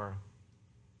power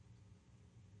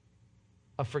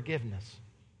of forgiveness,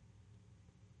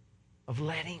 of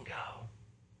letting go.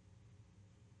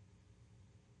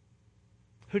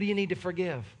 Who do you need to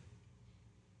forgive?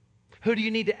 Who do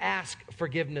you need to ask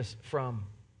forgiveness from?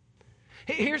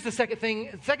 Here's the second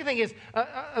thing. The second thing is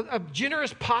a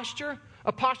generous posture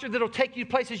a posture that'll take you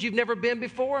places you've never been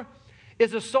before,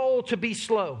 is a soul to be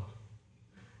slow.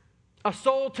 A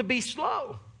soul to be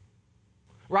slow.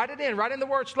 Write it in. Write in the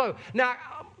word slow. Now,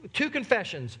 2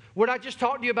 confessions. What I just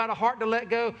talked to you about a heart to let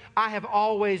go, I have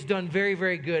always done very,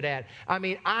 very good at. I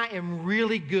mean, I am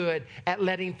really good at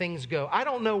letting things go. I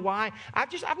don't know why.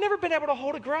 I've never been able to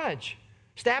hold a grudge.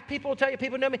 Staff people will tell you,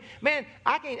 people know me. Man,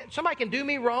 somebody can do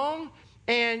me wrong,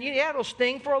 and yeah, it'll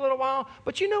sting for a little while.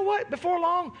 But you know what? Before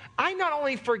long, I not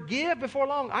only forgive, before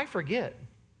long, I forget.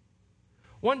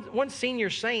 One senior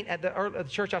saint at the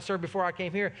church I served before I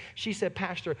came here, she said,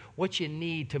 Pastor, what you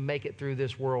need to make it through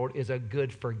this world is a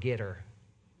good forgetter.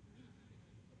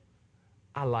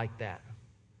 I like that.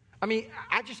 I mean,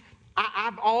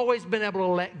 I've always been able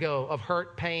to let go of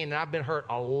hurt, pain, and I've been hurt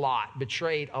a lot,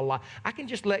 betrayed a lot. I can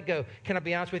just let go. Can I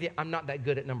be honest with you? I'm not that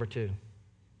good at number 2.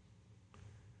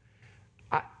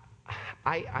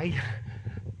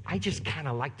 I just kind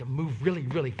of like to move really,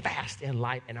 really fast in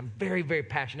life, and I'm very, very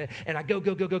passionate, and I go,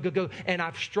 and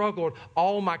I've struggled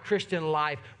all my Christian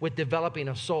life with developing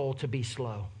a soul to be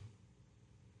slow.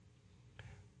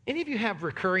 Any of you have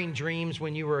recurring dreams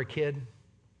when you were a kid?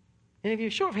 Any of you?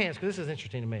 Show of hands, because this is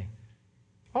interesting to me.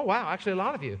 Oh, wow, actually a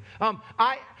lot of you.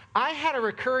 I had a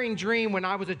recurring dream when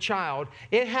I was a child.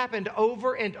 It happened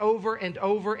over and over and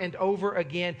over and over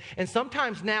again. And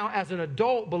sometimes now as an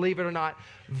adult, believe it or not,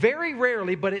 very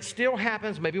rarely, but it still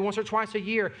happens, maybe once or twice a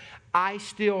year, I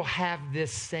still have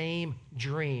this same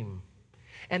dream.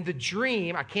 And the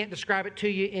dream, I can't describe it to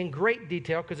you in great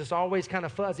detail because it's always kind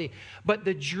of fuzzy, but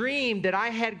the dream that I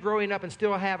had growing up and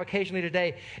still have occasionally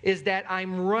today is that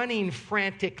I'm running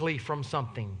frantically from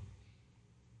something.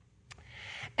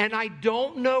 And I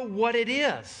don't know what it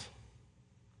is,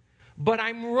 but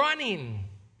I'm running.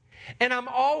 And I'm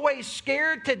always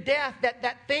scared to death that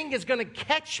that thing is going to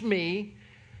catch me.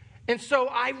 And so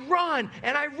I run,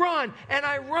 and I run, and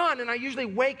I run. And I usually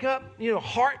wake up,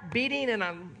 heart beating, and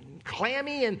I'm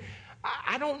clammy. And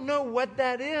I don't know what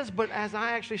that is, but as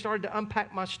I actually started to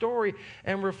unpack my story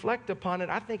and reflect upon it,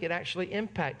 I think it actually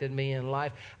impacted me in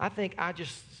life. I think I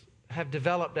just have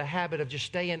developed a habit of just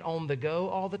staying on the go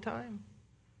all the time.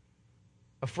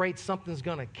 Afraid something's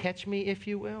going to catch me, if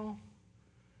you will.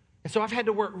 And so I've had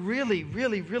to work really,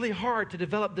 really, really hard to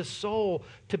develop this soul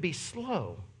to be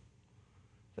slow.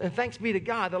 And thanks be to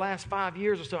God, the last 5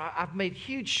 years or so, I've made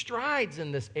huge strides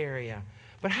in this area.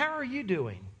 But how are you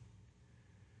doing?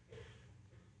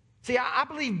 See, I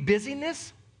believe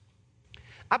busyness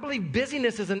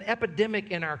is an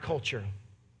epidemic in our culture.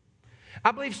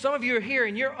 I believe some of you are here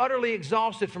and you're utterly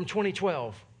exhausted from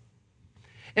 2012.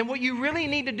 And what you really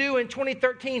need to do in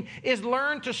 2013 is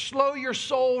learn to slow your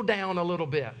soul down a little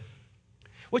bit.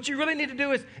 What you really need to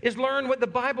do is learn what the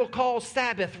Bible calls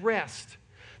Sabbath rest.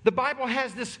 The Bible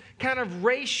has this kind of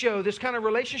ratio, this kind of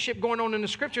relationship going on in the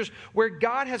Scriptures where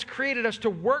God has created us to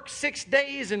work 6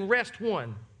 days and rest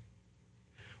 1.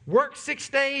 Work 6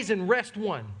 days and rest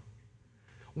 1.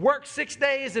 Work 6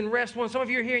 days and rest 1. Some of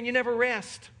you are here and you never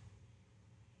rest.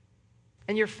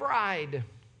 And you're fried.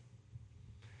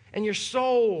 And your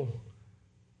soul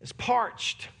is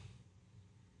parched.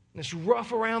 And it's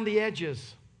rough around the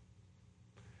edges.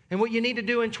 And what you need to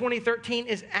do in 2013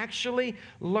 is actually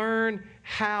learn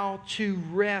how to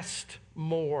rest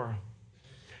more.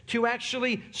 To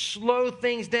actually slow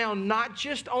things down, not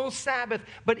just on Sabbath,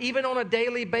 but even on a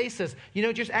daily basis.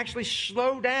 Just actually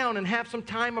slow down and have some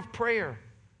time of prayer.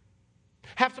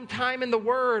 Have some time in the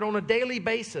Word on a daily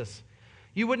basis.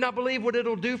 You would not believe what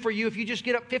it'll do for you if you just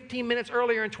get up 15 minutes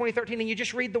earlier in 2013 and you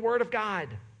just read the Word of God.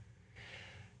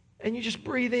 And you just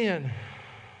breathe in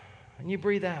and you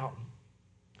breathe out.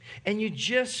 And you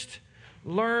just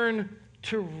learn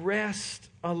to rest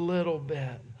a little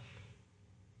bit.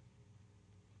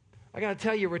 I got to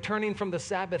tell you, returning from the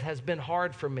Sabbath has been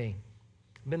hard for me.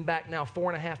 I've been back now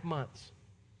 4.5 months.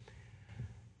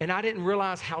 And I didn't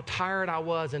realize how tired I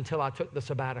was until I took the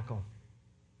sabbatical.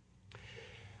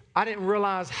 I didn't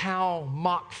realize how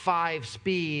Mach 5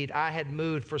 speed I had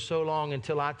moved for so long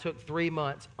until I took 3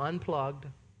 months unplugged,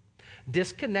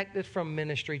 disconnected from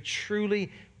ministry,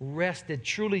 truly rested,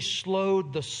 truly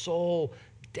slowed the soul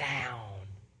down.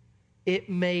 It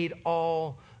made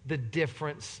all the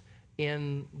difference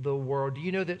in the world. Do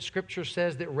you know that Scripture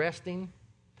says that resting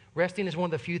is one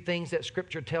of the few things that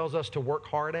Scripture tells us to work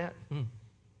hard at?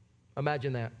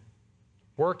 Imagine that.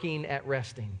 Working at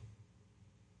resting.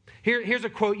 Here's a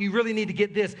quote. You really need to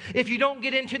get this. If you don't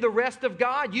get into the rest of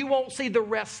God, you won't see the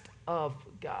rest of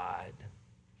God.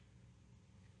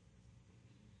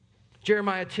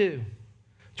 Jeremiah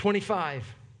 2:25.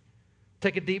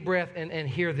 Take a deep breath and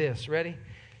hear this. Ready?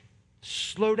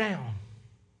 Slow down.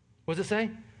 What does it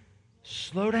say?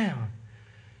 Slow down.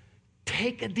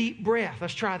 Take a deep breath.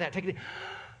 Let's try that. Take a deep.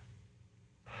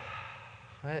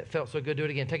 It felt so good. Do it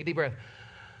again. Take a deep breath.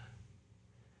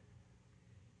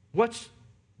 What's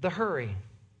the hurry?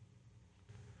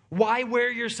 Why wear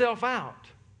yourself out?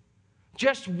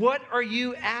 Just what are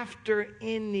you after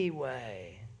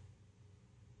anyway?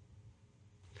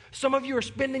 Some of you are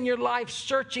spending your life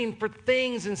searching for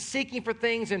things and seeking for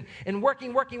things and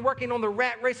working on the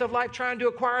rat race of life, trying to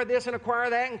acquire this and acquire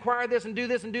that and acquire this and do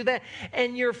this and do that.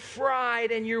 And you're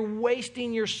fried and you're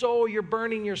wasting your soul. You're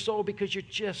burning your soul because you're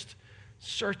just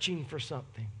searching for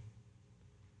something.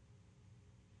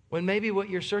 When maybe what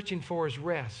you're searching for is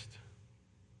rest.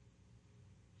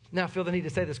 Now I feel the need to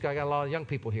say this because I got a lot of young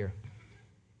people here.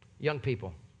 Young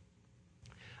people.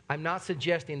 I'm not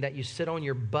suggesting that you sit on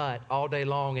your butt all day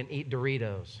long and eat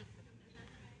Doritos.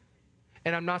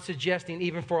 And I'm not suggesting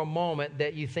even for a moment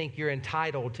that you think you're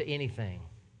entitled to anything.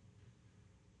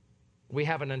 We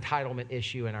have an entitlement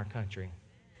issue in our country.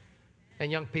 And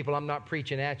young people, I'm not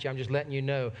preaching at you. I'm just letting you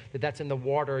know that that's in the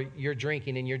water you're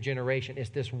drinking in your generation. It's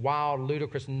this wild,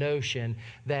 ludicrous notion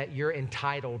that you're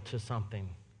entitled to something.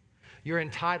 You're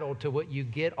entitled to what you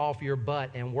get off your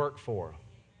butt and work for.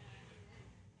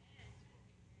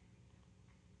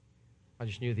 I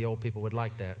just knew the old people would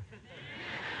like that.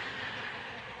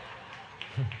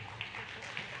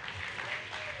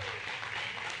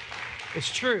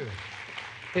 It's true.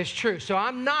 It's true. So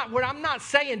I'm not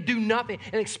saying do nothing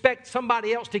and expect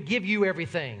somebody else to give you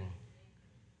everything.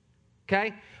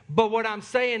 Okay? But what I'm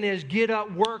saying is get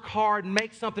up, work hard,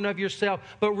 make something of yourself,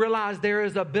 but realize there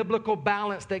is a biblical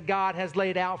balance that God has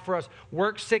laid out for us.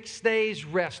 Work 6 days,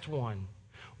 rest 1.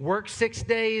 Work 6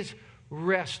 days,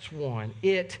 rest 1.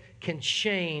 It can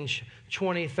change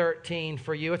 2013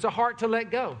 for you. It's a heart to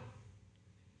let go.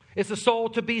 It's a soul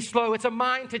to be slow. It's a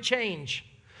mind to change.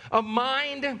 A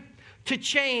mind to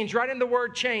change, right in the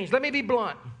word change. Let me be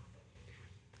blunt.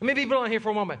 Let me be blunt here for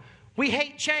a moment. We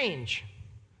hate change.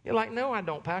 You're like, no, I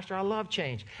don't, Pastor. I love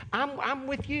change. I'm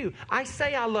with you. I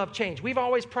say I love change. We've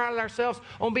always prided ourselves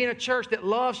on being a church that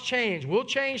loves change. We'll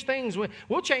change things.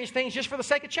 We'll change things just for the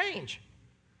sake of change.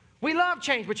 We love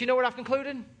change, but you know what I've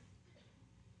concluded?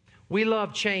 We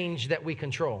love change that we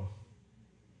control.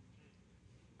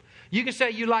 You can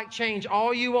say you like change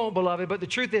all you want, beloved, but the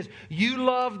truth is you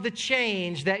love the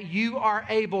change that you are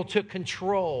able to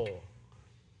control.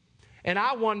 And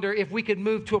I wonder if we could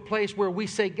move to a place where we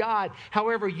say, God,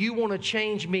 however you want to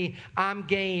change me, I'm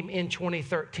game in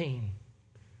 2013.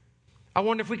 I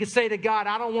wonder if we could say to God,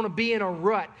 I don't want to be in a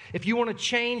rut. If you want to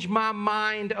change my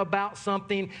mind about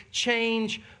something,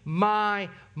 change my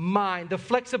mind. The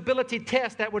flexibility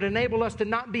test that would enable us to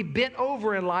not be bent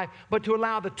over in life, but to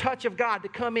allow the touch of God to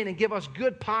come in and give us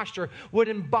good posture would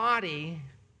embody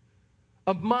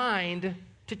a mind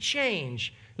to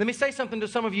change. Let me say something to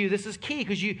some of you. This is key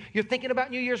because you're thinking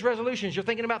about New Year's resolutions. You're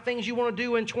thinking about things you want to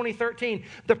do in 2013.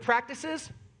 The practices,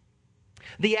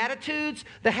 the attitudes,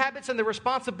 the habits, and the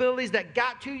responsibilities that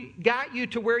got you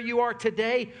to where you are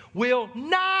today will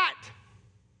not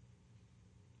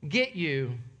get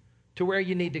you to where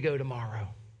you need to go tomorrow.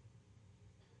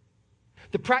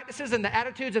 The practices and the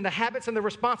attitudes and the habits and the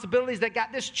responsibilities that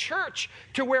got this church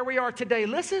to where we are today,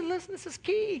 listen, this is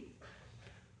key,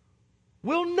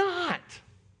 will not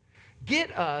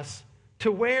get us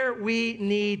to where we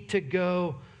need to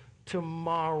go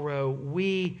tomorrow.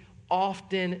 We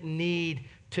often need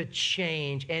to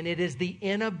change, and it is the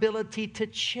inability to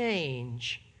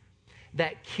change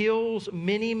that kills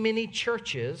many, many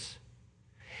churches,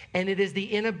 and it is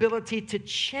the inability to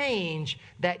change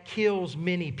that kills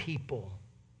many people.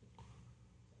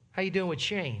 How you doing with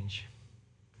change?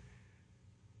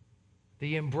 Do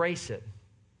you embrace it?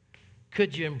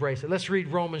 Could you embrace it? Let's read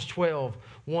Romans 12,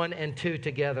 1 and 2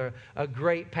 together, a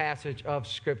great passage of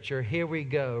Scripture. Here we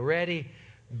go. Ready?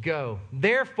 Go.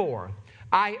 Therefore,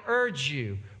 I urge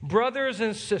you, brothers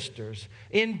and sisters,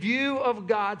 in view of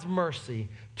God's mercy,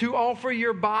 to offer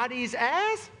your bodies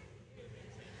as,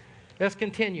 let's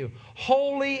continue,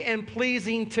 holy and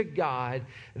pleasing to God.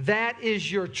 That is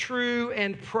your true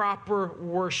and proper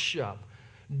worship.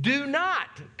 Do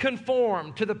not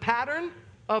conform to the pattern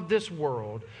of this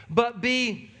world, but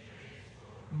be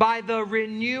by the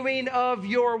renewing of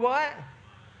your what?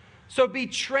 So be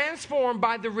transformed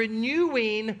by the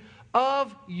renewing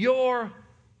of your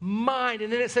mind.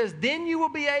 And then it says, then you will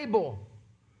be able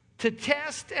to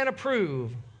test and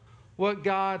approve what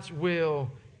God's will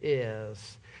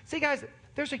is. See, guys,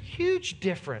 there's a huge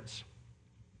difference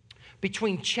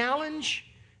between challenge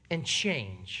and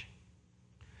change.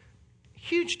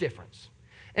 Huge difference.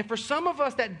 And for some of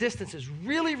us, that distance is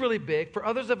really, really big. For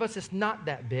others of us, it's not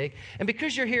that big. And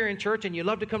because you're here in church and you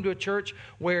love to come to a church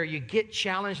where you get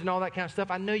challenged and all that kind of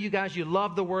stuff, I know you guys, you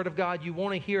love the Word of God. You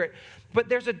want to hear it. But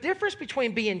there's a difference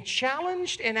between being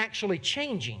challenged and actually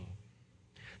changing.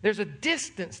 There's a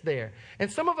distance there. And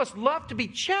some of us love to be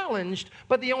challenged,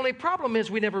 but the only problem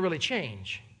is we never really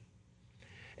change.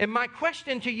 And my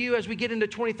question to you as we get into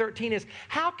 2013 is,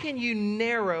 how can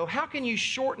you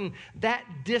shorten that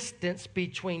distance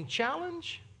between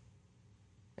challenge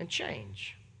and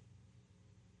change?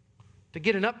 To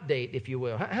get an update, if you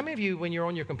will. How many of you, when you're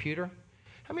on your computer,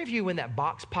 how many of you, when that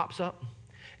box pops up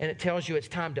and it tells you it's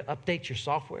time to update your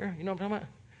software, you know what I'm talking about?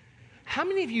 How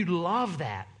many of you love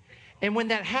that? And when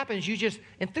that happens, you just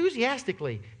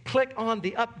enthusiastically click on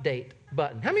the update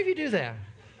button. How many of you do that?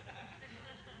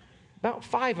 About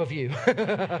 5 of you.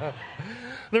 The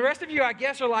rest of you, I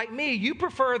guess, are like me. You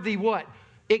prefer the what?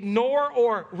 Ignore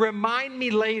or remind me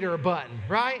later button,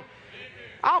 right?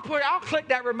 I'll click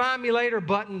that remind me later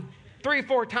button 3 or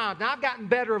 4 times. Now, I've gotten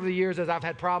better over the years as I've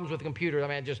had problems with the computer. I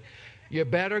mean, you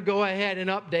better go ahead and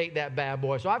update that bad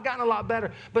boy. So I've gotten a lot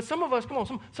better. But some of us,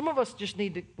 some of us just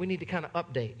need to kind of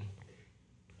update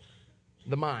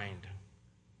the mind.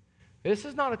 This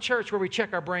is not a church where we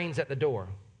check our brains at the door.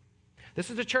 This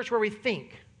is a church where we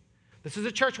think. This is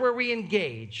a church where we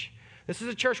engage. This is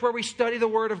a church where we study the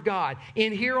Word of God.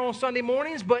 In here on Sunday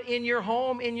mornings, but in your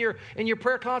home, in your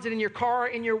prayer closet, in your car,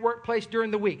 in your workplace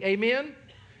during the week. Amen?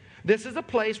 This is a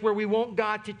place where we want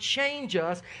God to change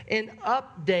us and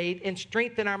update and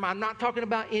strengthen our mind. I'm not talking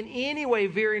about in any way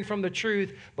veering from the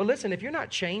truth. But listen, if you're not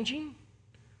changing,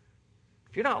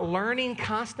 if you're not learning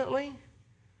constantly,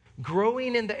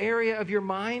 growing in the area of your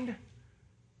mind,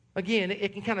 again,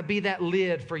 it can kind of be that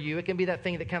lid for you. It can be that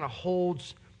thing that kind of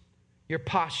holds your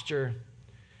posture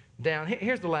down.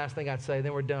 Here's the last thing I'd say,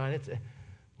 then we're done. It's a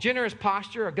generous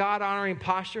posture, a God-honoring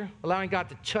posture, allowing God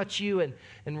to touch you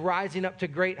and rising up to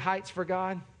great heights for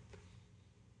God.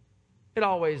 It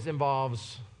always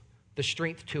involves the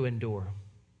strength to endure.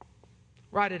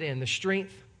 Write it in, the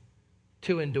strength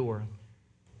to endure.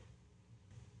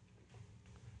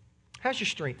 How's your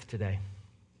strength today?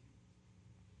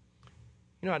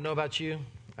 You know, I know about you.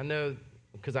 I know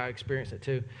because I experienced it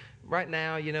too. Right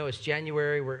now, you know, it's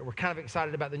January. We're kind of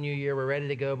excited about the new year. We're ready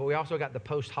to go. But we also got the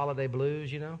post-holiday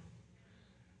blues, you know.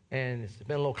 And it's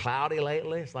been a little cloudy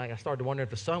lately. It's like I started to wonder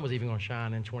if the sun was even going to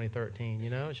shine in 2013,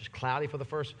 you know. It's just cloudy for the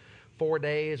first 4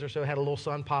 days or so. Had a little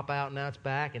sun pop out, and now it's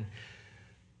back. And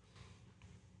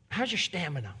how's your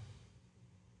stamina?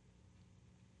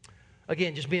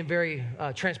 Again, just being very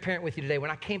transparent with you today.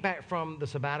 When I came back from the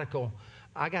sabbatical,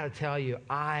 I got to tell you,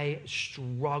 I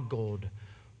struggled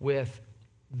with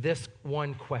this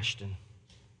one question.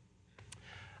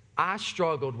 I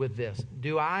struggled with this.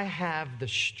 Do I have the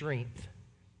strength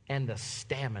and the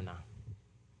stamina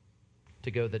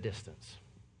to go the distance?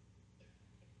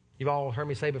 You've all heard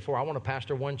me say before, I want to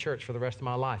pastor one church for the rest of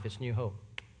my life. It's New Hope.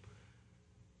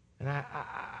 And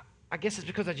I guess it's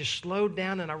because I just slowed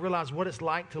down and I realized what it's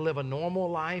like to live a normal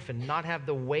life and not have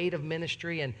the weight of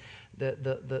ministry and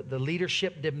the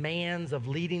leadership demands of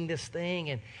leading this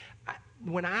thing. And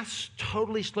when I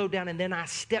totally slowed down and then I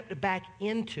stepped back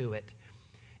into it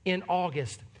in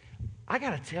August, I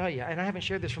got to tell you, and I haven't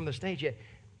shared this from the stage yet,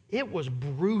 it was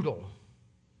brutal.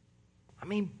 I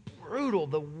mean, brutal,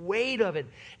 the weight of it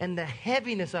and the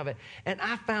heaviness of it. And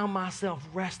I found myself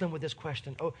wrestling with this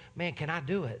question. Oh, man, can I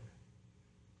do it?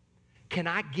 Can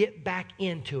I get back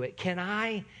into it? Can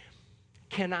I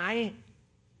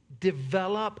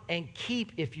develop and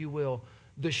keep, if you will,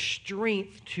 the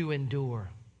strength to endure?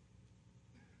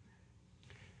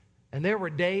 And there were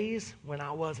days when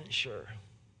I wasn't sure.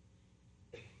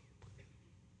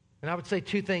 And I would say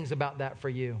 2 things about that for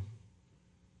you.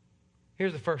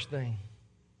 Here's the first thing.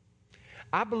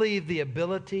 I believe the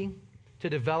ability to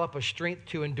develop a strength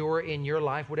to endure in your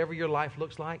life, whatever your life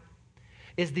looks like,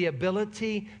 is the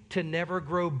ability to never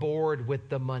grow bored with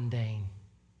the mundane.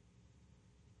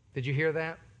 Did you hear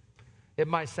that? It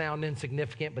might sound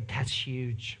insignificant, but that's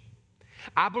huge.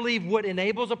 I believe what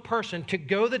enables a person to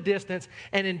go the distance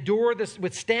and endure this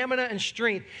with stamina and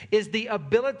strength is the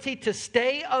ability to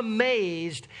stay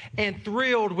amazed and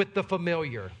thrilled with the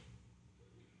familiar.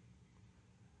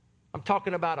 I'm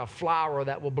talking about a flower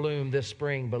that will bloom this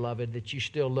spring, beloved, that you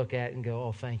still look at and go,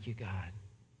 oh, thank you, God.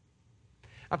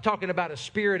 I'm talking about a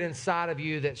spirit inside of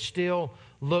you that still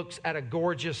looks at a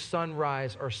gorgeous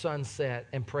sunrise or sunset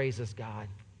and praises God.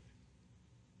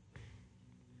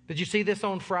 Did you see this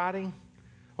on Friday?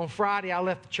 On Friday, I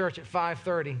left the church at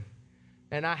 5:30,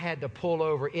 and I had to pull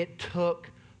over. It took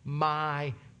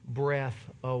my breath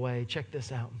away. Check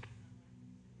this out.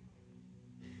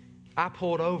 I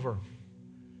pulled over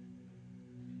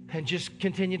and just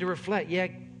continued to reflect. Yeah,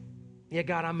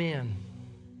 God, I'm in.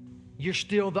 You're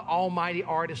still the almighty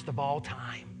artist of all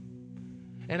time.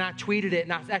 And I tweeted it,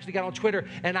 and I actually got on Twitter,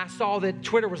 and I saw that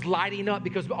Twitter was lighting up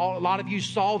because a lot of you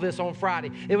saw this on Friday.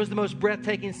 It was the most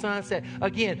breathtaking sunset.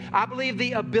 Again, I believe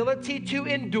the ability to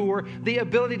endure, the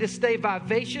ability to stay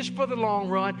vivacious for the long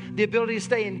run, the ability to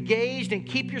stay engaged and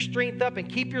keep your strength up and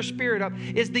keep your spirit up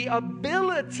is the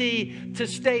ability to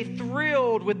stay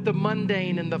thrilled with the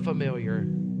mundane and the familiar,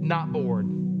 not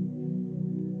bored.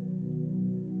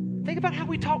 Think about how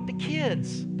we talk to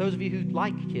kids. Those of you who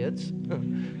like kids.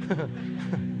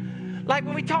 Like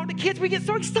when we talk to kids, we get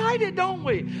so excited, don't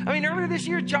we? I mean, earlier this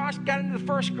year, Josh got into the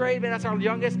first grade, and that's our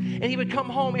youngest, and he would come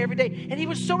home every day, and he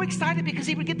was so excited because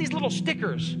he would get these little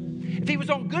stickers. If he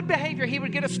was on good behavior, he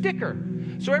would get a sticker.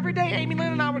 So every day, Amy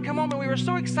Lynn and I would come home, and we were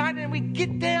so excited, and we'd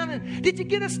get down, and did you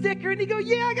get a sticker? And he'd go,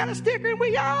 yeah, I got a sticker, and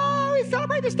we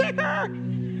celebrate the sticker.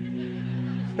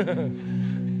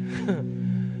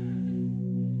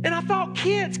 And I thought,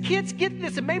 kids get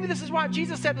this. And maybe this is why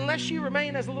Jesus said, unless you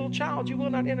remain as a little child, you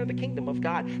will not enter the kingdom of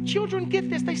God. Children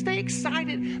get this. They stay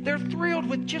excited. They're thrilled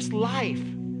with just life.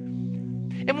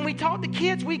 And when we talk to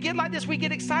kids, we get like this. We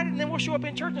get excited, and then we'll show up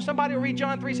in church, and somebody will read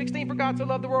John 3:16, for God so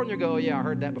loved the world. And you go, oh, yeah, I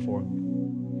heard that before.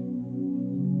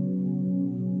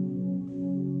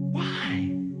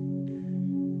 Why?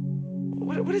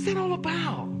 What is that all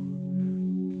about?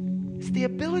 It's the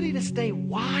ability to stay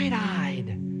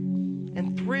wide-eyed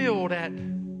and thrilled at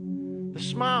the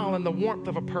smile and the warmth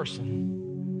of a person.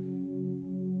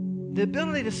 The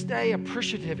ability to stay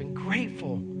appreciative and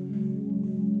grateful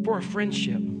for a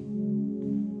friendship,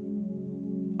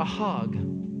 a hug,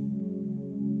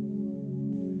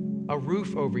 a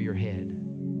roof over your head,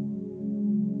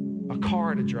 a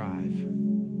car to drive,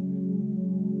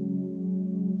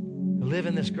 live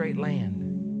in this great land.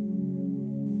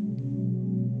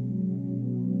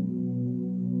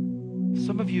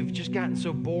 Some of you have just gotten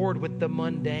so bored with the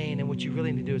mundane, and what you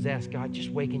really need to do is ask God, just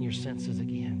waken your senses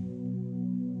again.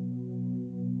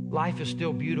 Life is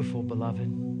still beautiful, beloved.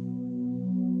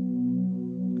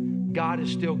 God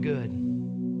is still good.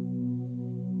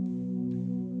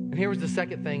 And here was the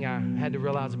second thing I had to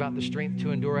realize about the strength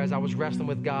to endure. As I was wrestling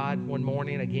with God one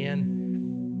morning,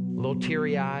 again, a little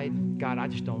teary-eyed. God, I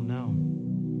just don't know.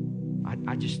 I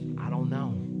don't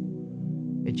know.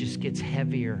 It just gets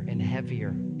heavier and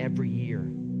heavier every year.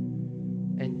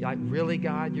 And like, really,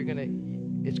 God,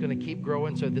 it's going to keep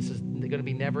growing, so this is going to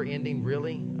be never ending,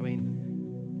 really? I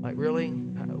mean, like, really?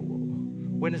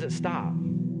 When does it stop?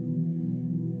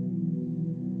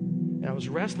 And I was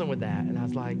wrestling with that, and I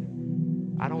was like,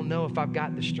 I don't know if I've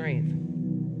got the strength.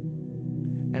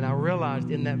 And I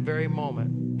realized in that very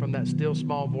moment, from that still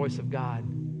small voice of God,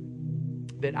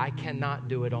 that I cannot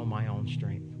do it on my own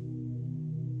strength.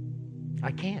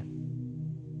 I can't.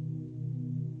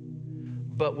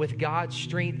 But with God's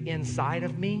strength inside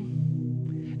of me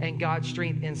and God's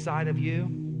strength inside of you,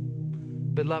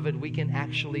 beloved, we can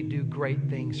actually do great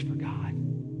things for God.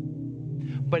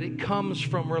 But it comes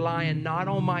from relying not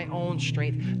on my own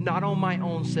strength, not on my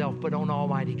own self, but on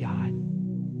Almighty God.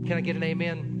 Can I get an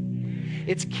amen?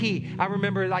 It's key. I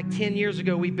remember like 10 years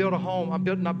ago, we built a home.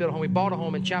 We bought a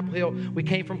home in Chapel Hill. We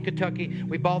came from Kentucky.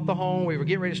 We bought the home. We were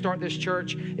getting ready to start this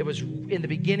church. It was in the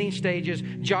beginning stages.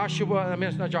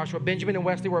 Benjamin and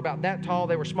Wesley were about that tall.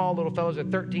 They were small little fellows. They're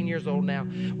 13 years old now.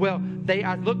 Well,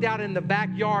 I looked out in the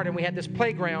backyard, and we had this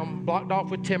playground blocked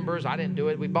off with timbers. I didn't do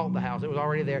it. We bought the house. It was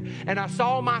already there. And I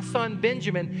saw my son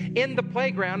Benjamin in the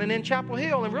playground, and in Chapel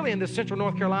Hill, and really in the central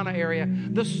North Carolina area,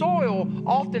 the soil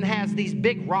often has these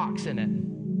big rocks in it.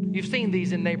 You've seen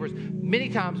these in neighbors, many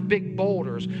times big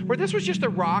boulders, where this was just a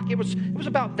rock. It was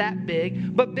about that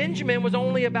big, but Benjamin was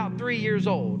only about 3 years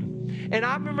old. And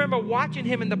I remember watching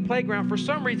him in the playground. For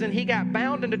some reason, he got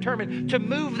bound and determined to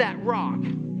move that rock.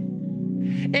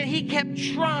 And he kept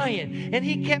trying, and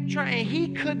he kept trying, and he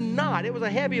could not. It was a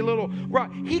heavy little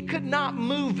rock. He could not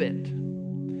move it.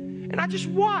 And I just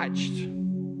watched.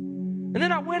 And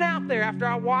then I went out there after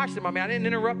I watched him. I mean, I didn't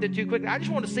interrupt it too quickly. I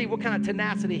just wanted to see what kind of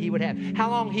tenacity he would have, how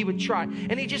long he would try.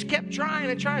 And he just kept trying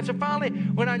and trying. So finally,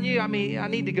 when I knew, I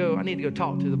need to go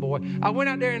talk to the boy. I went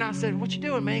out there and I said, what you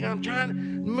doing, man? I'm trying to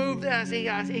move this.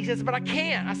 He says, but I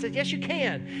can't. I said, yes, you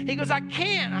can. He goes, I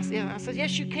can't. I said,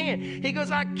 yes, you can. He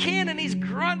goes, I can. And he's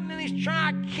grunting and he's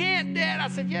trying. I can't, Dad. I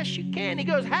said, yes, you can. He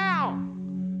goes, how?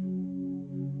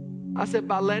 I said,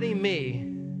 by letting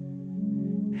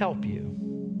me help you.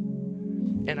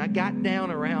 And I got down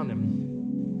around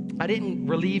him. I didn't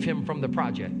relieve him from the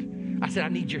project. I said, I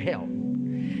need your help.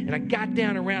 And And I got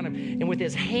down around him, and with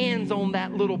his hands on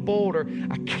that little boulder,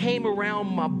 I came around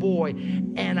my boy,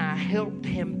 and I helped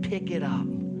him pick it up.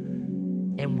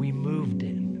 And we moved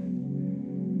it.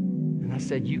 And I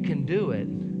said, you can do it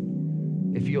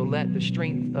if you'll let the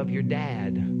strength of your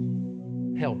dad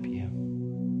help you.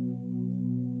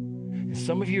 And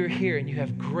some of you are here, and you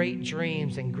have great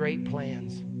dreams and great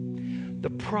plans. The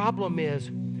problem is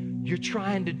you're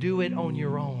trying to do it on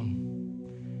your own.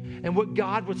 And what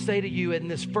God would say to you in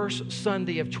this first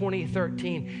Sunday of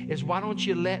 2013 is, why don't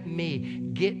you let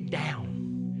me get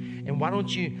down? And why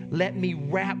don't you let me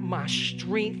wrap my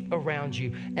strength around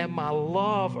you and my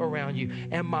love around you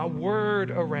and my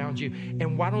word around you?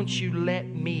 And why don't you let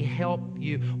me help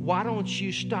you? Why don't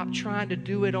you stop trying to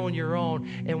do it on your own?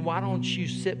 And why don't you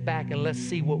sit back and let's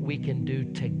see what we can do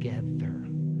together?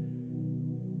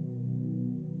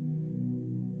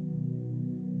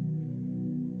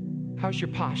 How's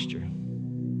your posture?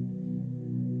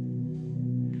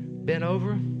 Bent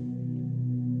over?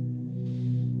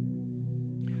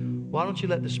 Why don't you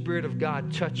let the Spirit of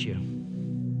God touch you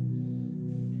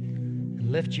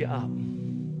and lift you up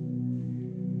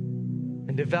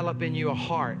and develop in you a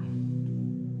heart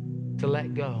to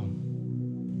let go?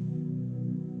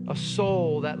 A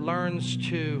soul that learns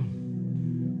to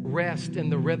rest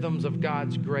in the rhythms of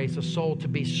God's grace, a soul to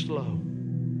be slow.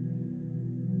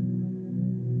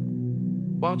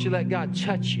 Why don't you let God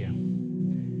touch you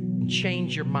and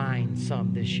change your mind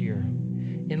some this year?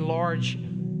 Enlarge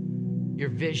your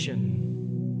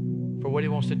vision for what He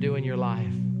wants to do in your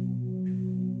life.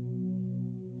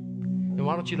 And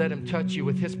why don't you let Him touch you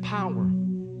with His power,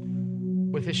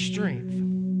 with His strength,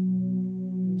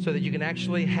 so that you can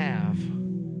actually have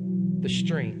the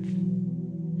strength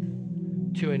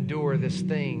to endure this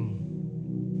thing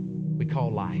we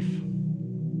call life.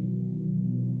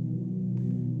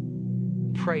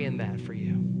 Praying that for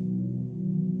you.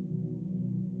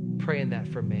 Praying that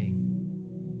for me.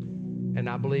 And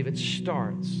I believe it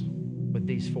starts with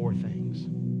these 4 things.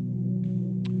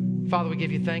 Father, we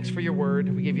give you thanks for your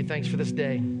word. We give you thanks for this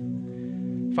day.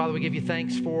 Father, we give you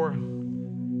thanks for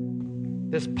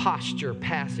this posture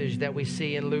passage that we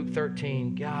see in Luke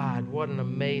 13. God, what an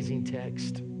amazing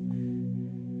text.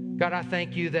 God, I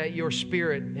thank you that your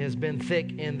Spirit has been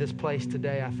thick in this place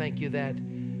today. I thank you that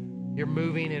you're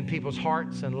moving in people's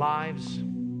hearts and lives.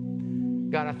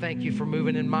 God, I thank you for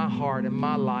moving in my heart and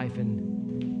my life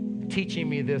and teaching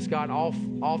me this, God,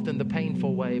 often the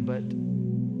painful way, but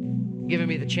giving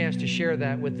me the chance to share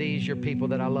that with these, your people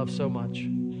that I love so much.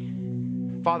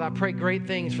 Father, I pray great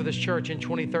things for this church in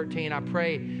 2013. I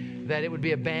pray that it would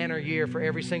be a banner year for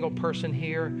every single person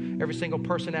here, every single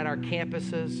person at our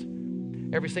campuses,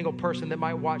 every single person that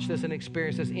might watch this and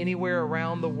experience this anywhere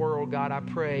around the world. God, I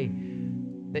pray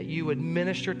that you would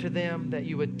minister to them, that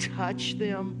you would touch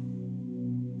them.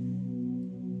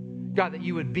 God, that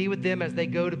you would be with them as they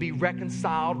go to be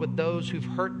reconciled with those who've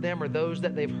hurt them or those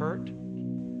that they've hurt.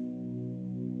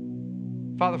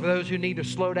 Father, for those who need to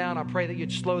slow down, I pray that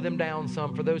you'd slow them down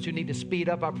some. For those who need to speed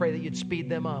up, I pray that you'd speed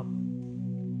them up.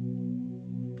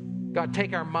 God,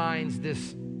 take our minds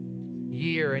this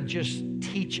year and just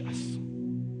teach us.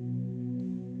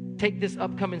 Take this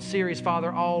upcoming series,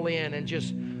 Father, all in and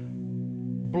just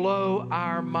blow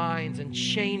our minds and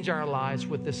change our lives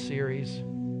with this series.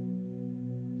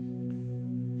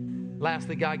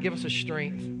 Lastly, God, give us a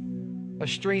strength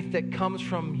that comes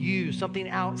from you, something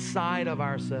outside of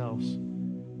ourselves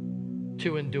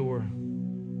to endure.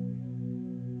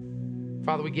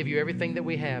 Father, we give you everything that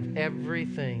we have,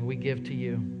 everything we give to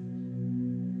you.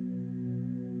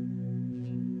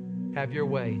 Have your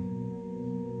way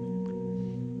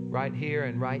right here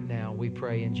and right now, we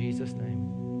pray in Jesus' name.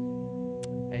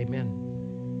 Amen.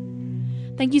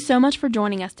 Thank you so much for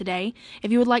joining us today.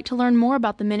 If you would like to learn more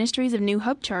about the ministries of New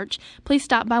Hope Church, please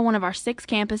stop by one of our 6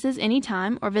 campuses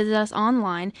anytime or visit us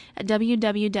online at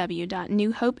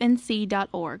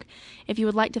www.newhopenc.org. If you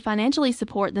would like to financially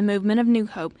support the movement of New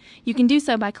Hope, you can do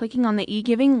so by clicking on the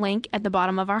e-giving link at the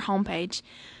bottom of our homepage.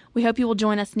 We hope you will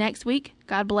join us next week.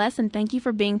 God bless and thank you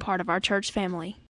for being part of our church family.